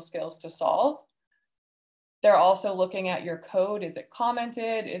technical skills to solve? They're also looking at your code. Is it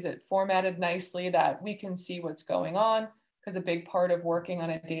commented? Is it formatted nicely that we can see what's going on? Because a big part of working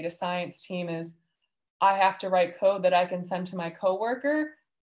on a data science team is I have to write code that I can send to my coworker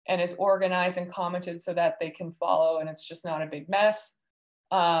and is organized and commented so that they can follow and it's just not a big mess.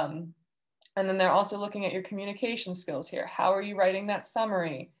 And then they're also looking at your communication skills here. How are you writing that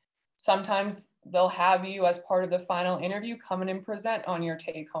summary? Sometimes they'll have you, as part of the final interview, come in and present on your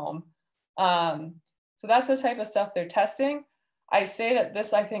take home. So that's the type of stuff they're testing. I say that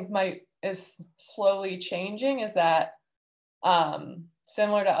this, I think, is slowly changing, is that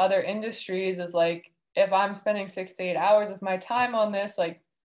similar to other industries, is like, if I'm spending 6 to 8 hours of my time on this, like,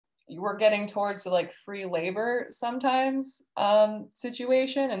 we're getting towards the like free labor sometimes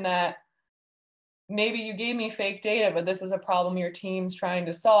situation, and that maybe you gave me fake data, but this is a problem your team's trying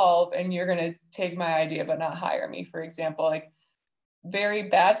to solve, and you're going to take my idea but not hire me, for example. Like, very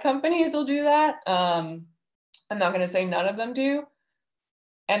bad companies will do that. I'm not going to say none of them do.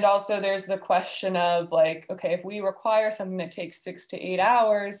 And also there's the question of like, okay, if we require something that takes 6 to 8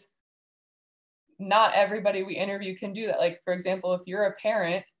 hours, not everybody we interview can do that. Like, for example, if you're a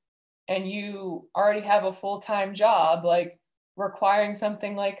parent and you already have a full-time job, like, requiring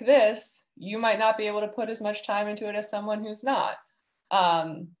something like this, you might not be able to put as much time into it as someone who's not.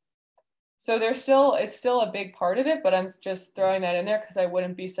 So it's still a big part of it, but I'm just throwing that in there because I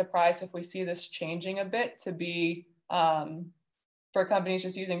wouldn't be surprised if we see this changing a bit to be for companies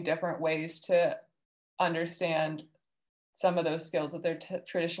just using different ways to understand some of those skills that they're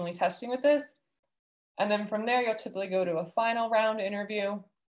traditionally testing with this. And then from there, you'll typically go to a final round interview.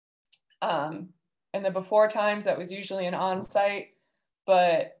 In the before times, that was usually an on-site,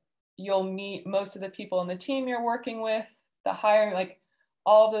 but you'll meet most of the people on the team you're working with, the hiring, like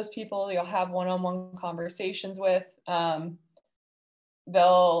all of those people you'll have one-on-one conversations with.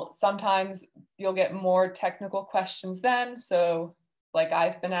 Sometimes you'll get more technical questions then. So like,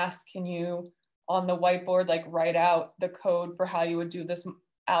 I've been asked, can you on the whiteboard, like, write out the code for how you would do this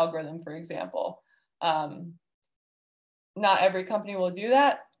algorithm, for example. Not every company will do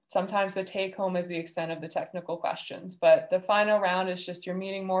that. Sometimes the take home is the extent of the technical questions, but the final round is just you're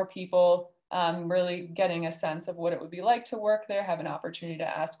meeting more people, really getting a sense of what it would be like to work there, have an opportunity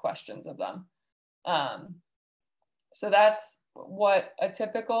to ask questions of them. So that's what a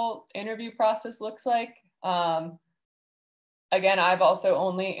typical interview process looks like. Again, I've also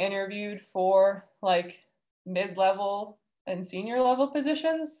only interviewed for like mid-level and senior level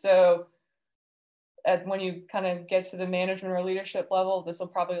positions. So when you kind of get to the management or leadership level, this will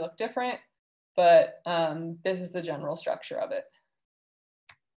probably look different, but this is the general structure of it.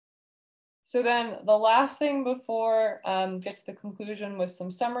 So then the last thing before get to the conclusion with some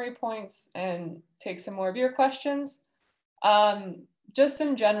summary points and take some more of your questions, just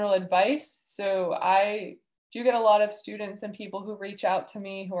some general advice. So I do get a lot of students and people who reach out to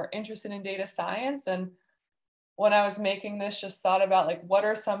me who are interested in data science, and when I was making this, just thought about like, what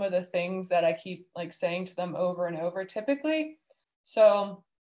are some of the things that I keep like saying to them over and over typically. So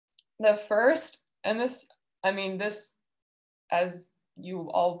the first, and this, as you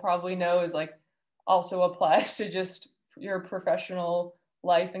all probably know, is like also applies to just your professional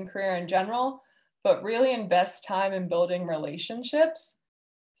life and career in general, but really invest time in building relationships.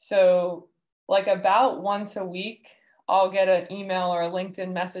 So like about once a week, I'll get an email or a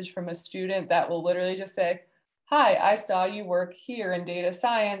LinkedIn message from a student that will literally just say, hi, I saw you work here in data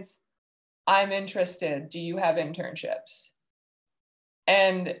science. I'm interested. Do you have internships?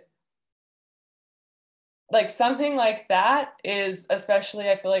 And like something like that is, especially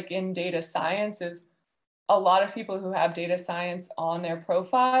I feel like in data science, is a lot of people who have data science on their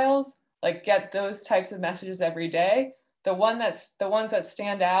profiles like get those types of messages every day. The ones that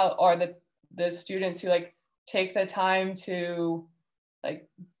stand out are the students who like take the time to like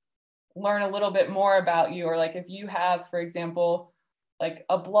learn a little bit more about you, or like if you have, for example, like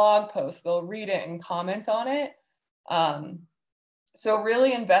a blog post, they'll read it and comment on it. So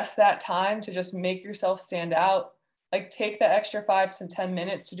really invest that time to just make yourself stand out. Like take the extra 5 to 10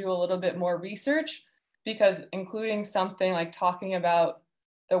 minutes to do a little bit more research, because including something like talking about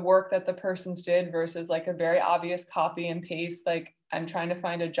the work that the person's did versus like a very obvious copy and paste, like I'm trying to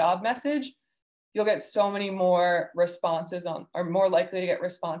find a job message, you'll get so many more responses on, or more likely to get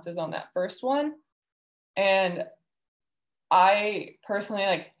responses on that first one. And I personally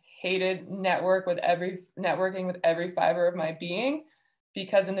like hated networking with every fiber of my being,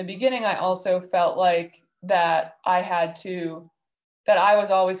 because in the beginning I also felt like that I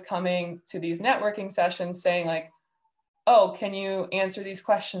was always coming to these networking sessions saying like, oh, can you answer these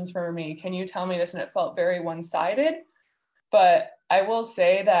questions for me? Can you tell me this? And it felt very one-sided. But I will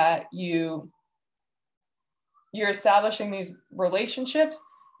say that you're establishing these relationships.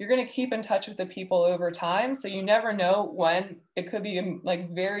 You're going to keep in touch with the people over time. So you never know when, it could be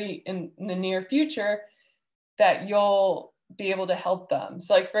like very in the near future that you'll be able to help them.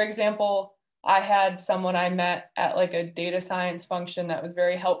 So like, for example, I had someone I met at like a data science function that was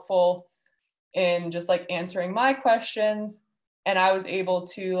very helpful in just like answering my questions. And I was able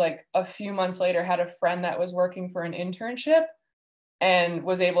to, like a few months later, had a friend that was working for an internship and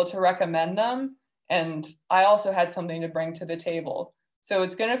was able to recommend them. And I also had something to bring to the table. So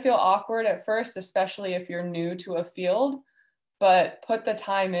it's going to feel awkward at first, especially if you're new to a field, but put the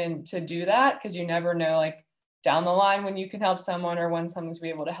time in to do that, because you never know like down the line when you can help someone or when someone's be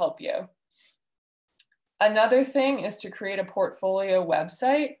able to help you. Another thing is to create a portfolio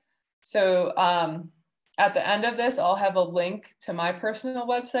website. So at the end of this, I'll have a link to my personal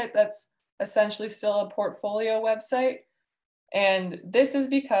website that's essentially still a portfolio website. And this is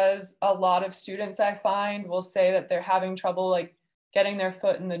because a lot of students I find will say that they're having trouble like getting their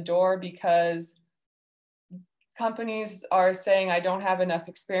foot in the door because companies are saying I don't have enough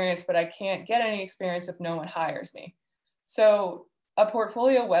experience, but I can't get any experience if no one hires me. So a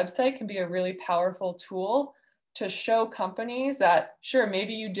portfolio website can be a really powerful tool to show companies that, sure,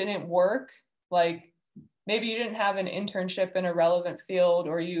 maybe you didn't work, like maybe you didn't have an internship in a relevant field,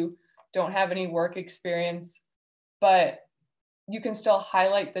 or you don't have any work experience, but you can still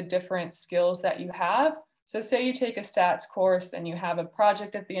highlight the different skills that you have. So say you take a stats course and you have a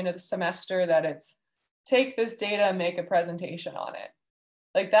project at the end of the semester that it's take this data and make a presentation on it.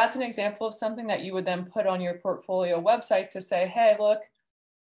 Like that's an example of something that you would then put on your portfolio website to say, hey, look,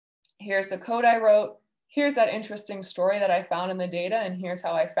 here's the code I wrote, here's that interesting story that I found in the data, and here's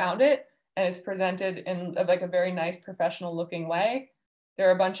how I found it. And it's presented in like a very nice professional looking way. There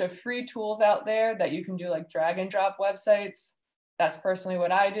are a bunch of free tools out there that you can do, like drag and drop websites. That's personally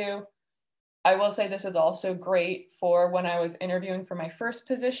what I do. I will say this is also great for when I was interviewing for my first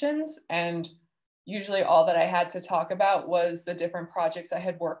positions, and usually all that I had to talk about was the different projects I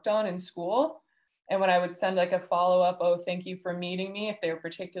had worked on in school. And when I would send like a follow-up, oh, thank you for meeting me, if they were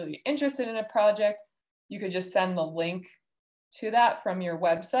particularly interested in a project, you could just send the link to that from your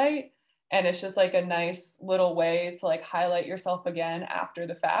website. And it's just like a nice little way to like highlight yourself again after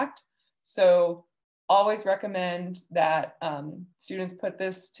the fact. So always recommend that students put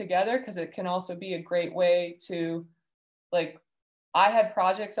this together, because it can also be a great way to, like, I had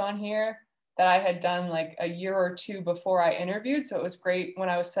projects on here that I had done like a year or two before I interviewed. So it was great when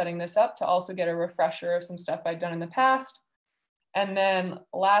I was setting this up to also get a refresher of some stuff I'd done in the past. And then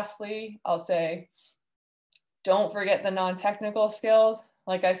lastly, I'll say, don't forget the non-technical skills.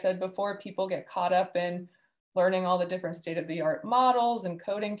 Like I said before, people get caught up in learning all the different state-of-the-art models and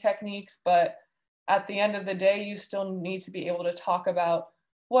coding techniques, but at the end of the day, you still need to be able to talk about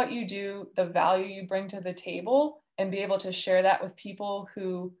what you do, the value you bring to the table, and be able to share that with people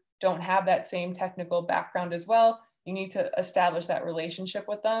who don't have that same technical background as well. You need to establish that relationship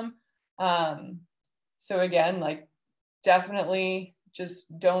with them. So again, like definitely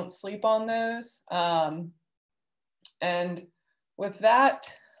just don't sleep on those. And with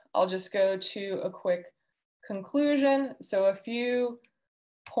that, I'll just go to a quick conclusion. So a few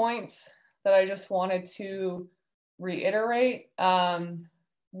points that I just wanted to reiterate.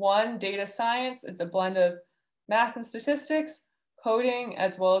 One, data science, it's a blend of math and statistics, coding,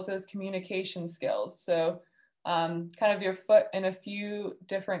 as well as those communication skills. So kind of your foot in a few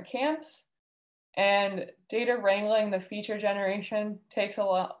different camps. And data wrangling, the feature generation takes a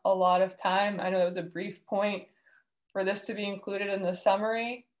lot of time. I know it was a brief point for this to be included in the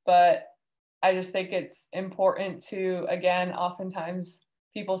summary, but I just think it's important to, again, oftentimes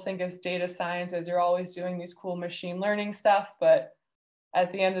people think as data science as you're always doing these cool machine learning stuff, but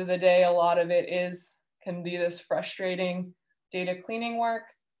at the end of the day, a lot of it can be this frustrating data cleaning work.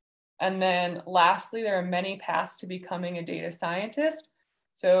 And then lastly, there are many paths to becoming a data scientist.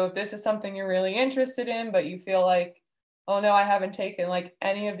 So if this is something you're really interested in, but you feel like, oh no, I haven't taken like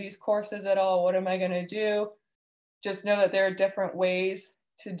any of these courses at all, what am I going to do? Just know that there are different ways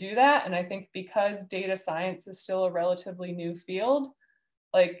to do that. And I think because data science is still a relatively new field,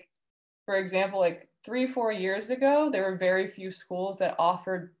 like, for example, like 3-4 years ago, there were very few schools that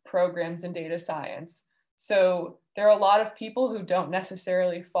offered programs in data science. So there are a lot of people who don't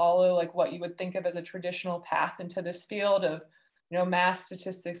necessarily follow like what you would think of as a traditional path into this field of, you know, math,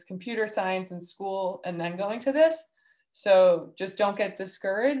 statistics, computer science in school, and then going to this. So just don't get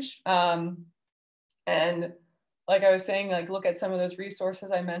discouraged. And like I was saying, like look at some of those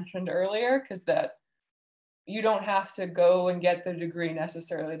resources I mentioned earlier, because that you don't have to go and get the degree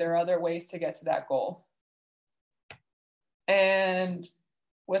necessarily. There are other ways to get to that goal. And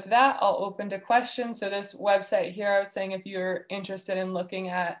with that, I'll open to questions. So this website here, I was saying if you're interested in looking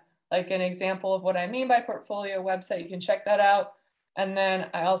at like an example of what I mean by portfolio website, you can check that out. And then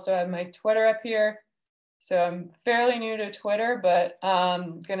I also have my Twitter up here. So I'm fairly new to Twitter, but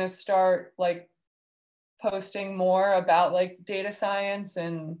I'm gonna start like posting more about like data science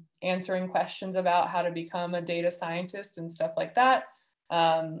and answering questions about how to become a data scientist and stuff like that.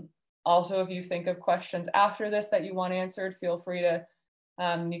 Also, if you think of questions after this that you want answered, feel free to,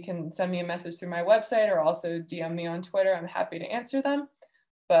 you can send me a message through my website or also DM me on Twitter. I'm happy to answer them,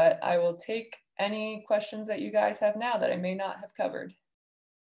 but I will take any questions that you guys have now that I may not have covered.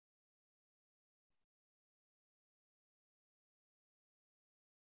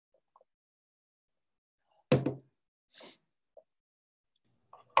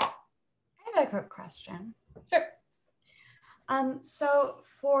 I have a quick question. Sure. So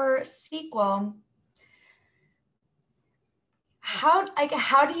for SQL,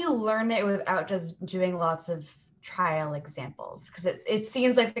 how do you learn it without just doing lots of trial examples? Because it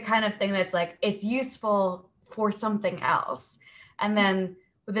seems like the kind of thing that's like it's useful for something else, and then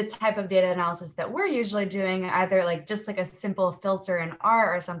with the type of data analysis that we're usually doing, either like just like a simple filter in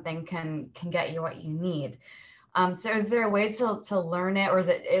R or something can get you what you need. So is there a way to learn it, or is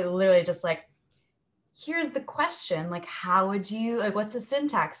it literally just like, here's the question, like how would you, like what's the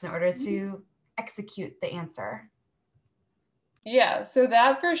syntax in order to execute the answer? Yeah, so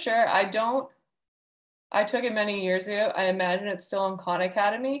that for sure, I took it many years ago. I imagine it's still in Khan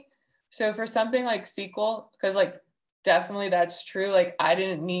Academy. So for something like SQL, because like definitely that's true. Like I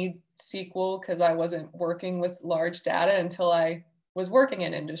didn't need SQL because I wasn't working with large data until I was working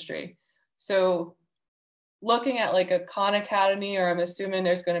in industry. So looking at like a Khan Academy, or I'm assuming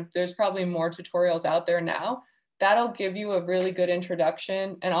there's probably more tutorials out there now, that'll give you a really good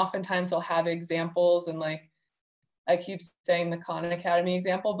introduction. And oftentimes they'll have examples, and like I keep saying the Khan Academy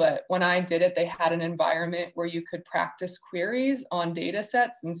example, but when I did it, they had an environment where you could practice queries on data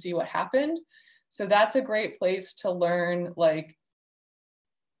sets and see what happened. So that's a great place to learn like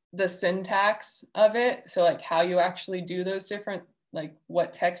the syntax of it. So like how you actually do those different, like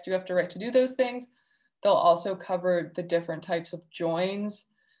what text you have to write to do those things. They'll also cover the different types of joins.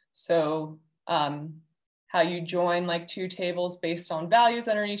 So how you join like two tables based on values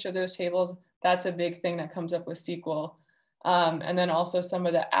that are in each of those tables. That's a big thing that comes up with SQL. And then also some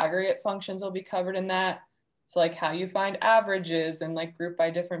of the aggregate functions will be covered in that. So like how you find averages and like group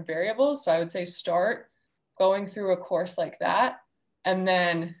by different variables. So I would say start going through a course like that. And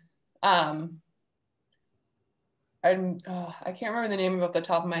then I can't remember the name off the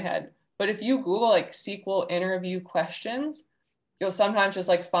top of my head, but if you Google like SQL interview questions, you'll sometimes just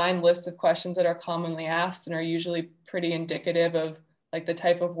like find lists of questions that are commonly asked and are usually pretty indicative of like the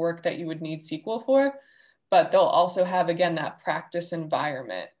type of work that you would need SQL for. But they'll also have, again, that practice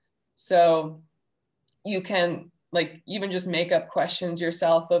environment. So you can like even just make up questions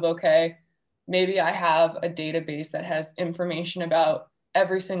yourself of, okay, maybe I have a database that has information about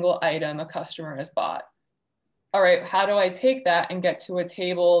every single item a customer has bought. All right, how do I take that and get to a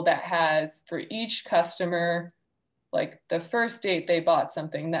table that has for each customer, like the first date they bought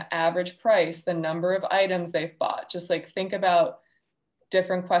something, the average price, the number of items they've bought? Just like think about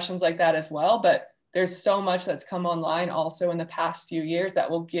different questions like that as well. But there's so much that's come online also in the past few years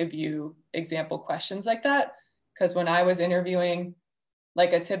that will give you example questions like that. Because when I was interviewing,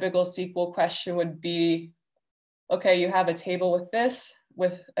 like a typical SQL question would be, okay, you have a table with this.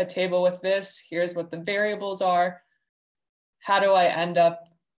 with a table with this, here's what the variables are. How do I end up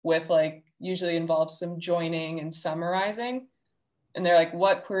with like, usually involves some joining and summarizing. And they're like,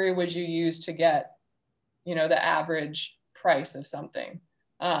 what query would you use to get, you know, the average price of something?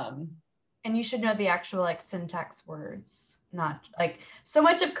 And you should know the actual like syntax words, not like so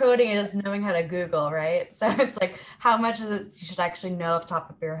much of coding is knowing how to Google, right? So it's like how much is it you should actually know off the top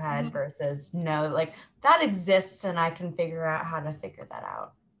of your head versus know like that exists and I can figure out how to figure that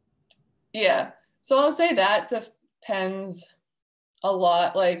out. Yeah. So I'll say that depends a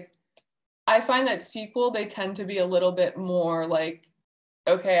lot. Like I find that SQL, they tend to be a little bit more like,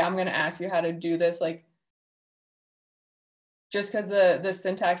 okay, I'm going to ask you how to do this. Like, just because the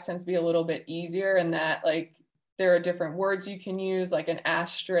syntax tends to be a little bit easier and that like there are different words you can use, like an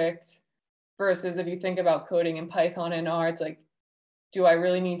asterisk, versus if you think about coding in Python and R, it's like, do I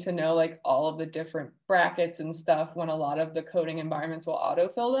really need to know like all of the different brackets and stuff when a lot of the coding environments will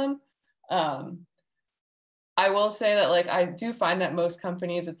autofill them? I will say that like I do find that most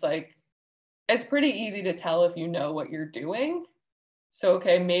companies, it's like, it's pretty easy to tell if you know what you're doing. So,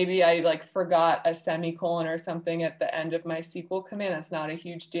 okay, maybe I like forgot a semicolon or something at the end of my SQL command. That's not a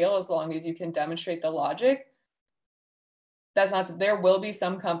huge deal as long as you can demonstrate the logic. That's not, there will be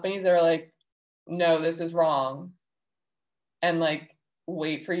some companies that are like, no, this is wrong. And like,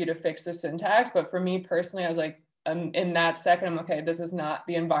 wait for you to fix the syntax. But for me personally, I was like, in that second, I'm okay, this is not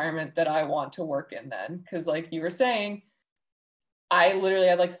the environment that I want to work in then. Cause like you were saying, I literally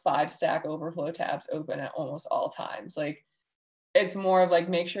had like 5 Stack Overflow tabs open at almost all times. Like, it's more of like,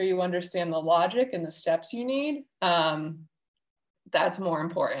 make sure you understand the logic and the steps you need. That's more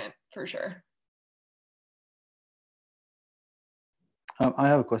important for sure. I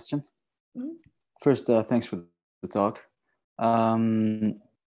have a question. First, thanks for the talk. How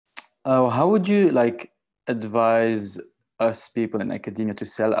would you like advise us people in academia to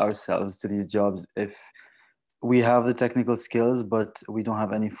sell ourselves to these jobs if we have the technical skills, but we don't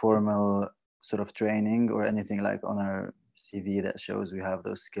have any formal sort of training or anything like on our CV that shows we have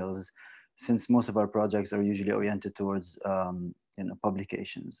those skills, since most of our projects are usually oriented towards you know,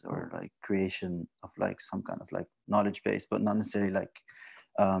 publications or like creation of like some kind of like knowledge base, but not necessarily like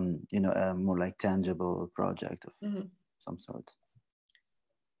you know, a more like tangible project of some sort.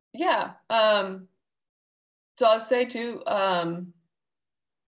 Yeah. So I'll say too,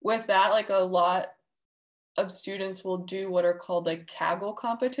 with that, like a lot of students will do what are called like Kaggle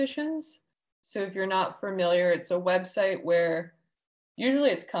competitions. So if you're not familiar, it's a website where usually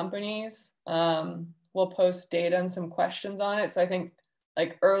it's companies will post data and some questions on it. So I think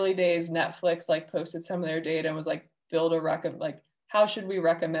like early days, Netflix like posted some of their data and was like, like, how should we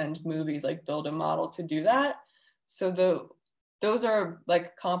recommend movies? Like build a model to do that. So those are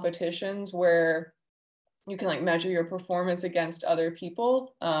like competitions where you can like measure your performance against other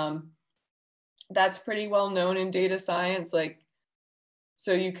people. That's pretty well known in data science. Like,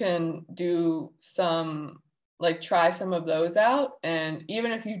 so you can do some, like try some of those out. And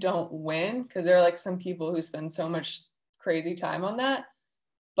even if you don't win, because there are like some people who spend so much crazy time on that,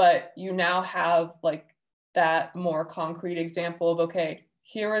 but you now have like that more concrete example of, okay,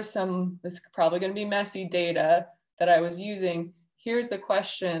 here is some, it's probably going to be messy data that I was using. Here's the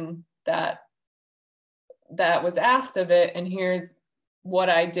question that was asked of it. And here's what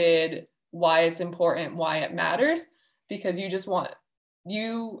I did, why it's important, why it matters, because you just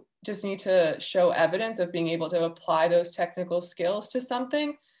need to show evidence of being able to apply those technical skills to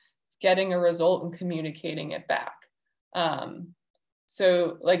something, getting a result and communicating it back.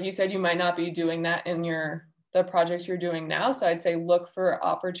 So like you said, you might not be doing that in the projects you're doing now. So I'd say look for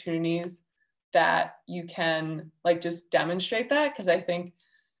opportunities that you can like just demonstrate that. Cause I think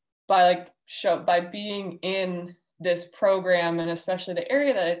by being in this program and especially the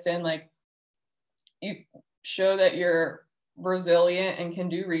area that it's in, like you show that you're resilient and can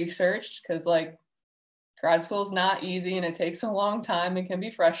do research, because like grad school is not easy and it takes a long time and can be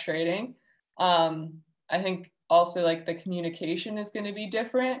frustrating. I think also like the communication is going to be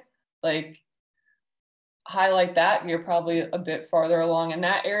different. Like highlight that you're probably a bit farther along in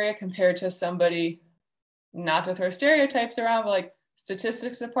that area compared to somebody, not to throw stereotypes around, but like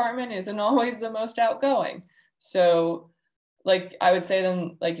statistics department isn't always the most outgoing. So like I would say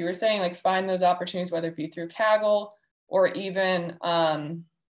then, like you were saying, like find those opportunities, whether it be through Kaggle or even I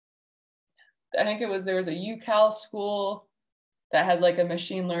think there was a UCal school that has like a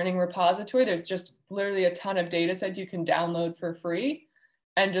machine learning repository. There's just literally a ton of data sets you can download for free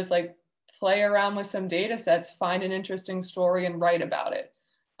and just like play around with some data sets, find an interesting story and write about it.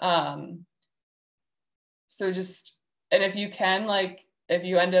 So just, and if you can, like, if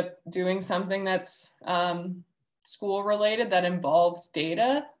you end up doing something that's school related that involves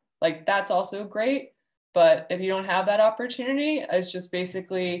data, like that's also great. But if you don't have that opportunity, it's just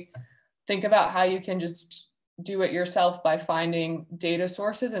basically think about how you can just do it yourself by finding data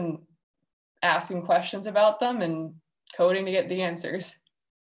sources and asking questions about them and coding to get the answers.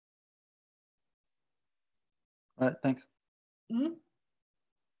 All right, thanks. Mm-hmm.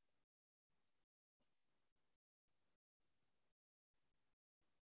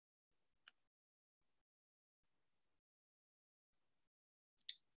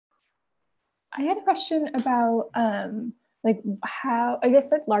 I had a question about like how, I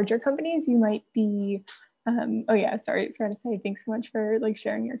guess at larger companies you might be, oh yeah, sorry, forgot to say thanks so much for like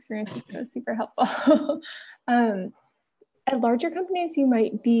sharing your experiences. It was super helpful. At larger companies, you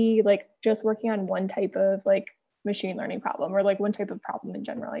might be like just working on one type of like machine learning problem or like one type of problem in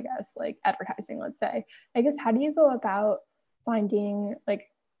general, I guess, like advertising, let's say. I guess, how do you go about finding like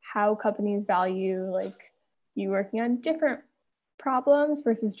how companies value like you working on different problems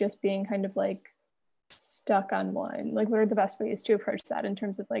versus just being kind of like stuck on one? Like, what are the best ways to approach that in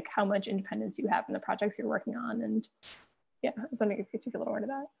terms of like how much independence you have in the projects you're working on? And yeah, I was wondering if you could speak a little more to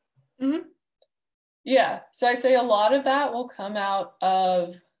that. Mm-hmm. Yeah, so I'd say a lot of that will come out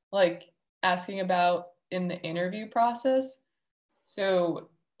of like asking about in the interview process. So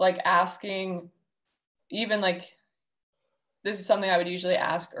like asking, even like, this is something I would usually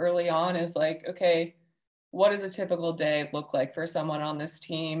ask early on is like, okay, what does a typical day look like for someone on this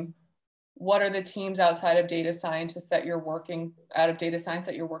team? What are the teams outside of data scientists that you're working, out of data science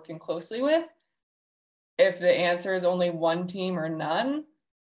that you're working closely with? If the answer is only one team or none,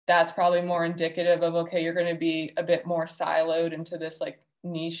 that's probably more indicative of, okay, you're going to be a bit more siloed into this like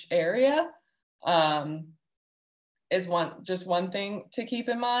niche area. Is one thing to keep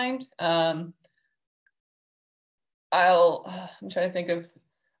in mind. I'm trying to think of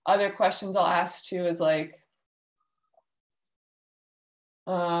other questions I'll ask too, is like,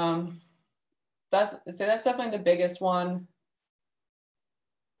 that's definitely the biggest one.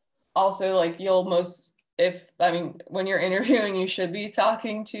 Also, like when you're interviewing, you should be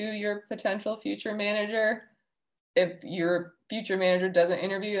talking to your potential future manager. If your future manager doesn't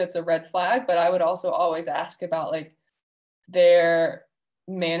interview, that's a red flag. But I would also always ask about like their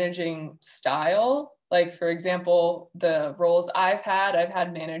managing style. Like, for example, the roles I've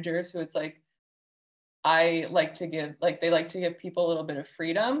had managers who it's like, they like to give people a little bit of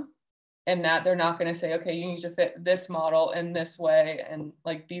freedom, and that they're not going to say, okay, you need to fit this model in this way and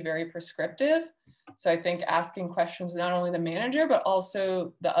like be very prescriptive. So I think asking questions, not only the manager, but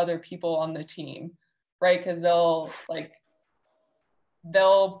also the other people on the team, right? Because they'll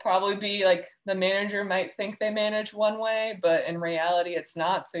probably be like, the manager might think they manage one way, but in reality it's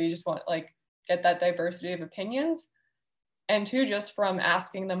not. So you just want like get that diversity of opinions. And two, just from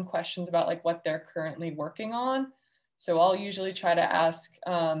asking them questions about like what they're currently working on. So I'll usually try to ask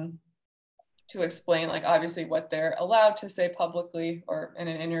to explain like obviously what they're allowed to say publicly or in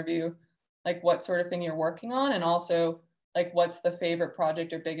an interview, like what sort of thing you're working on, and also like what's the favorite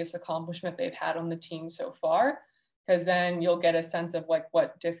project or biggest accomplishment they've had on the team so far. Because then you'll get a sense of like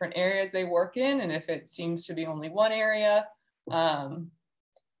what different areas they work in, and if it seems to be only one area, that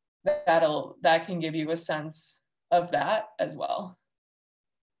can give you a sense of that as well.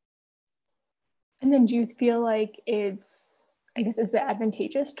 And then do you feel like it's, I guess, is it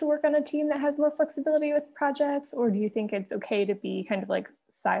advantageous to work on a team that has more flexibility with projects, or do you think it's okay to be kind of like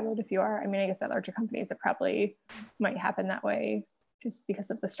siloed if you are? I mean, I guess at larger companies it probably might happen that way just because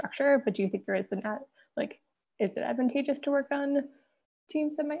of the structure, but do you think there is is it advantageous to work on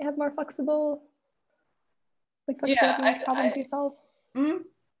teams that might have more flexibility in problems you solve?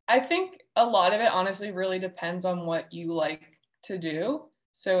 I think a lot of it honestly really depends on what you like to do.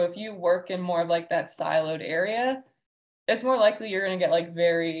 So if you work in more of like that siloed area, it's more likely you're going to get you're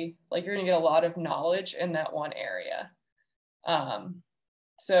going to get a lot of knowledge in that one area.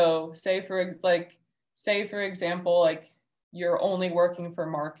 So say for example, like you're only working for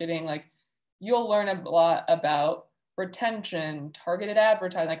marketing, like you'll learn a lot about retention, targeted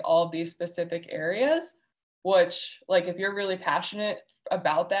advertising, like all of these specific areas, which like if you're really passionate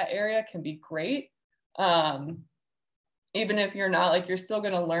about that area can be great. Even if you're not, like you're still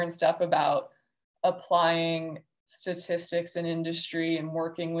going to learn stuff about applying statistics in industry and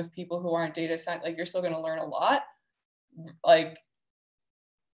working with people who aren't data science, like you're still going to learn a lot. Like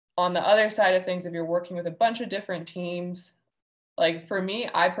on the other side of things, if you're working with a bunch of different teams, like for me,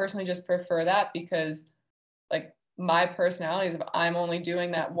 I personally just prefer that because like my personality is if I'm only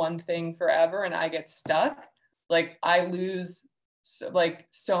doing that one thing forever and I get stuck, like I lose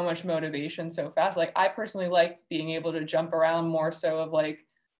so much motivation so fast. Like I personally like being able to jump around more so of like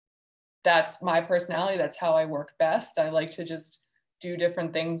that's my personality. That's how I work best. I like to just do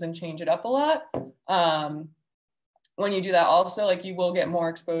different things and change it up a lot. When you do that also, like, you will get more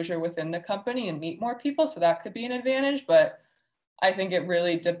exposure within the company and meet more people. So that could be an advantage, but I think it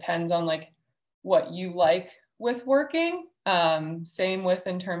really depends on like what you like with working. Same with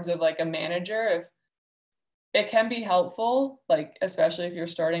in terms of like a manager, if it can be helpful, like, especially if you're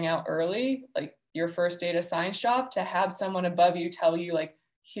starting out early, like your first data science job, to have someone above you tell you like,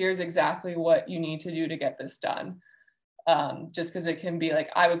 here's exactly what you need to do to get this done. Just because it can be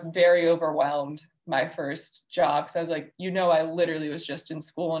like, I was very overwhelmed my first job, because I was like, I literally was just in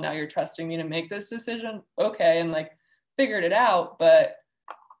school and now you're trusting me to make this decision. Okay. And like figured it out, but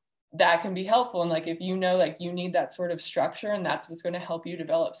that can be helpful. And like, if like you need that sort of structure and that's what's going to help you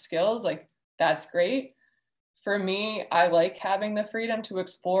develop skills, like that's great. For me, I like having the freedom to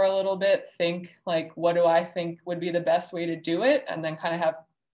explore a little bit, think like, what do I think would be the best way to do it? And then kind of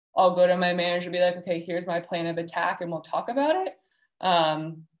I'll go to my manager and be like, okay, here's my plan of attack and we'll talk about it.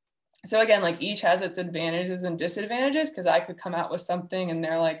 So again, like each has its advantages and disadvantages, because I could come out with something and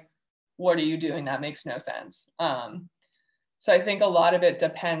they're like, what are you doing? That makes no sense. So I think a lot of it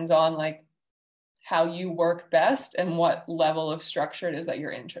depends on like how you work best and what level of structure it is that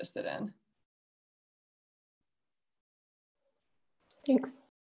you're interested in. Thanks.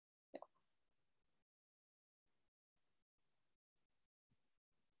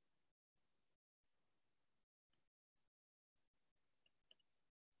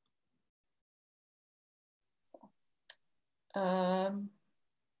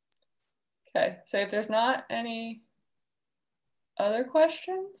 Okay, so if there's not any other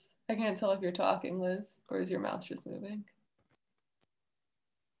questions, I can't tell if you're talking, Liz, or is your mouth just moving?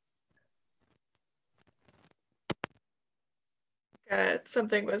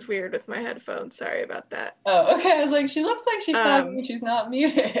 Something was weird with my headphones. Sorry about that. Oh, okay. I was like, she looks like she's talking, she's not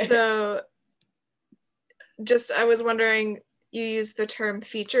muted. So I was wondering, you used the term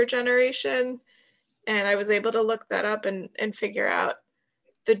feature generation, and I was able to look that up and figure out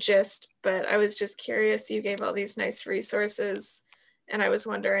the gist, but I was just curious, you gave all these nice resources, and I was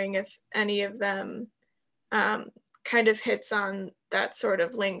wondering if any of them kind of hits on that sort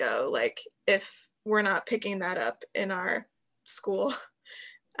of lingo, like if we're not picking that up in our school,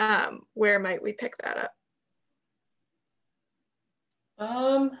 where might we pick that up?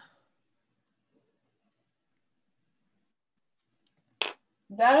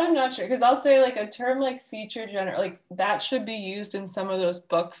 That I'm not sure, because I'll say like a term like feature generation, like that should be used in some of those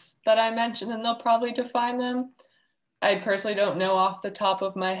books that I mentioned, and they'll probably define them. I personally don't know off the top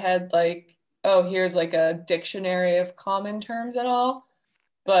of my head, like, oh, here's like a dictionary of common terms at all.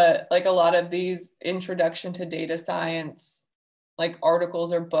 But like a lot of these introduction to data science, like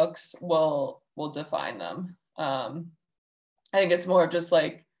articles or books will define them. I think it's more of just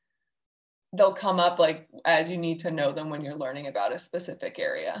like, they'll come up like as you need to know them when you're learning about a specific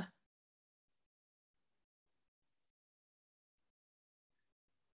area.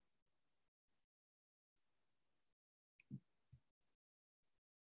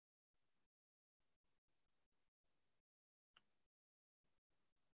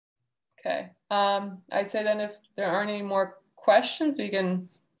 Okay, I'd say then if there aren't any more questions, we can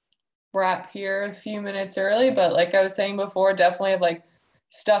wrap here a few minutes early. But like I was saying before, definitely if like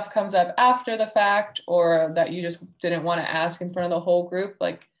stuff comes up after the fact or that you just didn't want to ask in front of the whole group,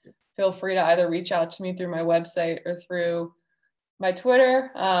 like feel free to either reach out to me through my website or through my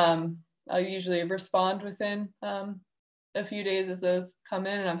Twitter. I'll usually respond within a few days as those come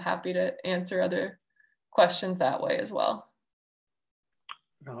in, and I'm happy to answer other questions that way as well.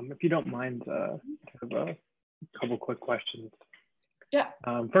 If you don't mind, I have a couple quick questions. Yeah.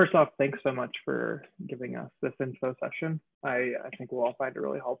 First off, thanks so much for giving us this info session. I think we'll all find it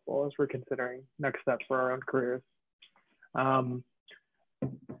really helpful as we're considering next steps for our own careers. I'm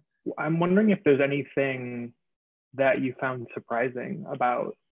wondering if there's anything that you found surprising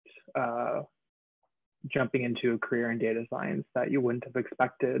about jumping into a career in data science that you wouldn't have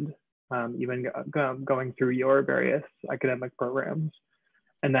expected, even going through your various academic programs.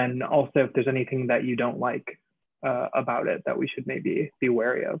 And then also if there's anything that you don't like about it that we should maybe be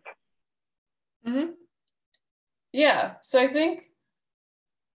wary of. Mm-hmm. Yeah, so I think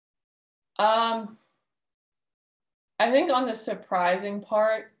on the surprising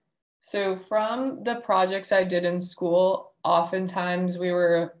part, so from the projects I did in school, oftentimes we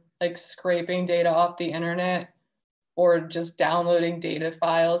were like scraping data off the internet or just downloading data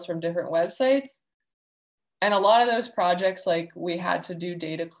files from different websites. And a lot of those projects, like we had to do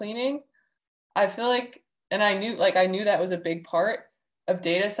data cleaning. I feel like, and I knew that was a big part of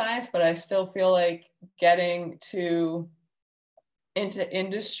data science, but I still feel like getting into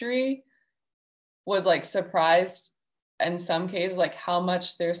industry, was like surprised in some cases, like how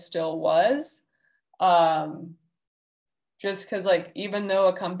much there still was. Just because like, even though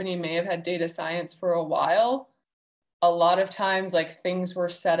a company may have had data science for a while, a lot of times like things were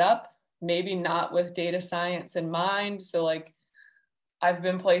set up, maybe not with data science in mind. So like, I've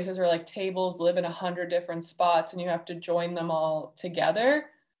been places where like tables live in 100 different spots and you have to join them all together.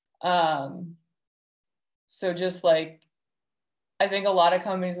 So just like, I think a lot of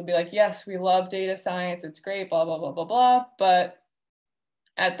companies will be like, yes, we love data science, it's great, blah, blah, blah, blah, blah. But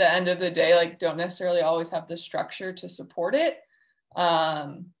at the end of the day, like don't necessarily always have the structure to support it. So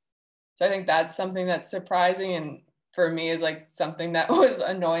I think that's something that's surprising, and for me is like something that was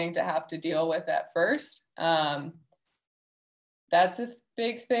annoying to have to deal with at first. That's a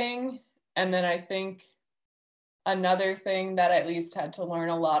big thing. And then I think another thing that I at least had to learn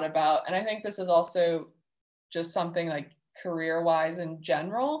a lot about, and I think this is also just something like career-wise in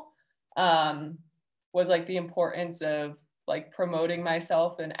general, was like the importance of like promoting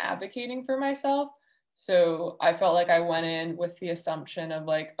myself and advocating for myself. So I felt like I went in with the assumption of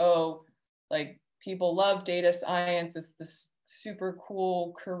like, oh, like people love data science, it's this super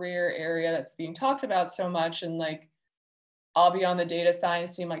cool career area that's being talked about so much, and like I'll be on the data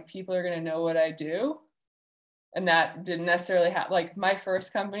science team, like people are going to know what I do. And that didn't necessarily have, like my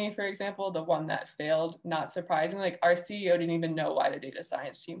first company, for example, the one that failed, not surprisingly, like our CEO didn't even know why the data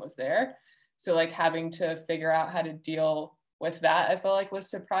science team was there. So like having to figure out how to deal with that, I felt like was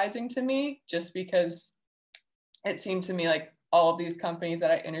surprising to me, just because it seemed to me like all of these companies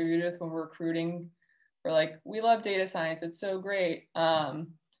that I interviewed with when recruiting were like, we love data science, it's so great. I'd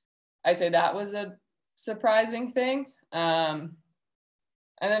say that was a surprising thing. And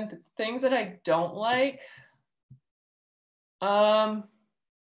then things that I don't like, I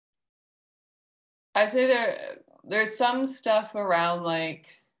say there's some stuff around like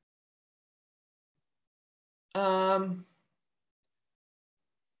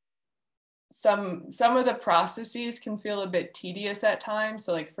some of the processes can feel a bit tedious at times.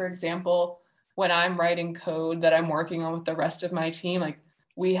 So like, for example, when I'm writing code that I'm working on with the rest of my team, like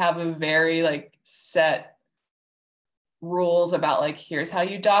we have a very like set rules about like, here's how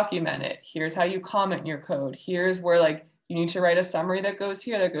you document it, here's how you comment your code, here's where like you need to write a summary that goes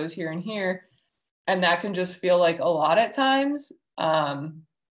here, and here. And that can just feel like a lot at times,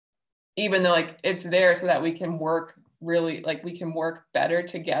 even though like it's there so that we can work really, like we can work better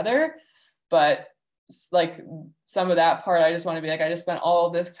together. But like some of that part, I just want to be like, I just spent all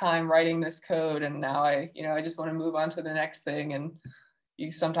this time writing this code and now I just want to move on to the next thing. And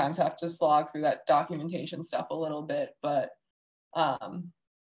you sometimes have to slog through that documentation stuff a little bit, but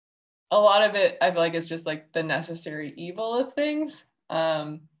a lot of it I feel like is just like the necessary evil of things.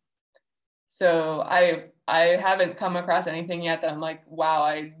 So I haven't come across anything yet that I'm like, wow,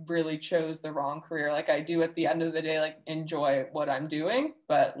 I really chose the wrong career. Like I do at the end of the day, like enjoy what I'm doing,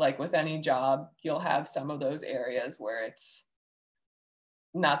 but like with any job, you'll have some of those areas where it's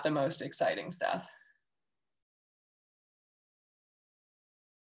not the most exciting stuff.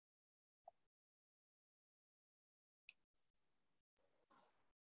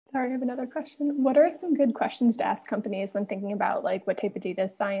 Sorry, I have another question. What are some good questions to ask companies when thinking about like what type of data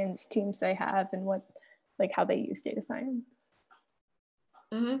science teams they have and what, like how they use data science?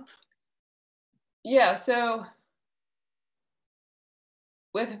 Mm-hmm. Yeah, so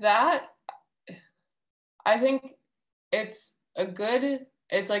with that, I think it's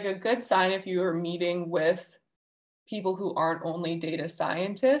like a good sign if you are meeting with people who aren't only data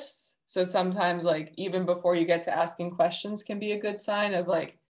scientists. So sometimes like even before you get to asking questions can be a good sign of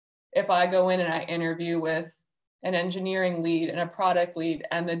like, if I go in and I interview with an engineering lead and a product lead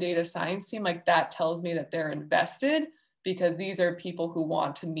and the data science team, like that tells me that they're invested, because these are people who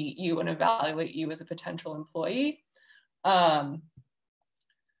want to meet you and evaluate you as a potential employee. I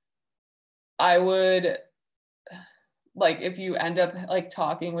would, like, if you end up like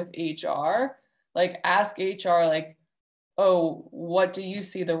talking with HR, like ask HR, like, oh, what do you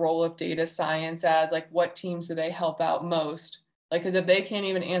see the role of data science as? Like, what teams do they help out most? Like, because if they can't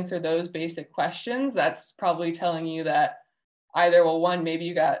even answer those basic questions, that's probably telling you that either, well, one, maybe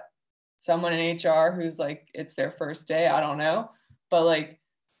you got someone in HR who's like, it's their first day, I don't know. But like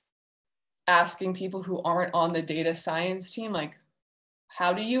asking people who aren't on the data science team, like,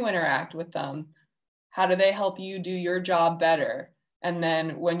 how do you interact with them? How do they help you do your job better? And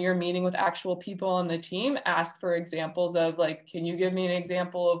then when you're meeting with actual people on the team, ask for examples of like, can you give me an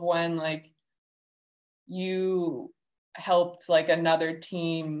example of when like you helped like another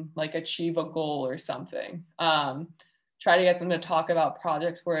team like achieve a goal or something? Try to get them to talk about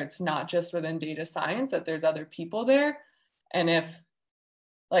projects where it's not just within data science, that there's other people there. And if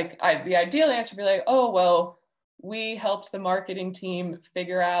like the ideal answer would be like, oh, well, we helped the marketing team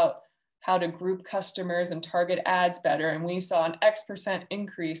figure out how to group customers and target ads better. And we saw an X%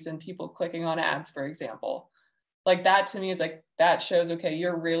 increase in people clicking on ads, for example. Like that to me is like, that shows, okay,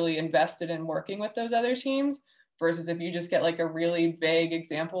 you're really invested in working with those other teams, versus if you just get like a really vague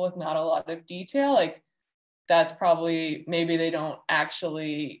example with not a lot of detail, like that's probably, maybe they don't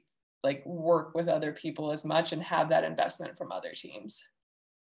actually like work with other people as much and have that investment from other teams.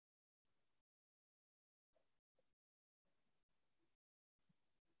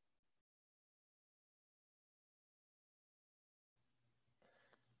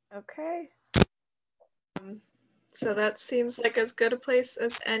 Okay. So that seems like as good a place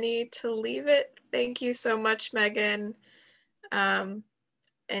as any to leave it. Thank you so much, Megan. And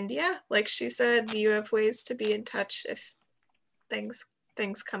yeah, like she said, you have ways to be in touch if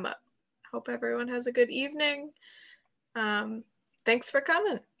things come up. Hope everyone has a good evening. Thanks for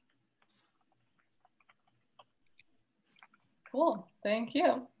coming. Cool. Thank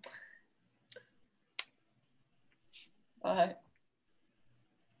you. Bye.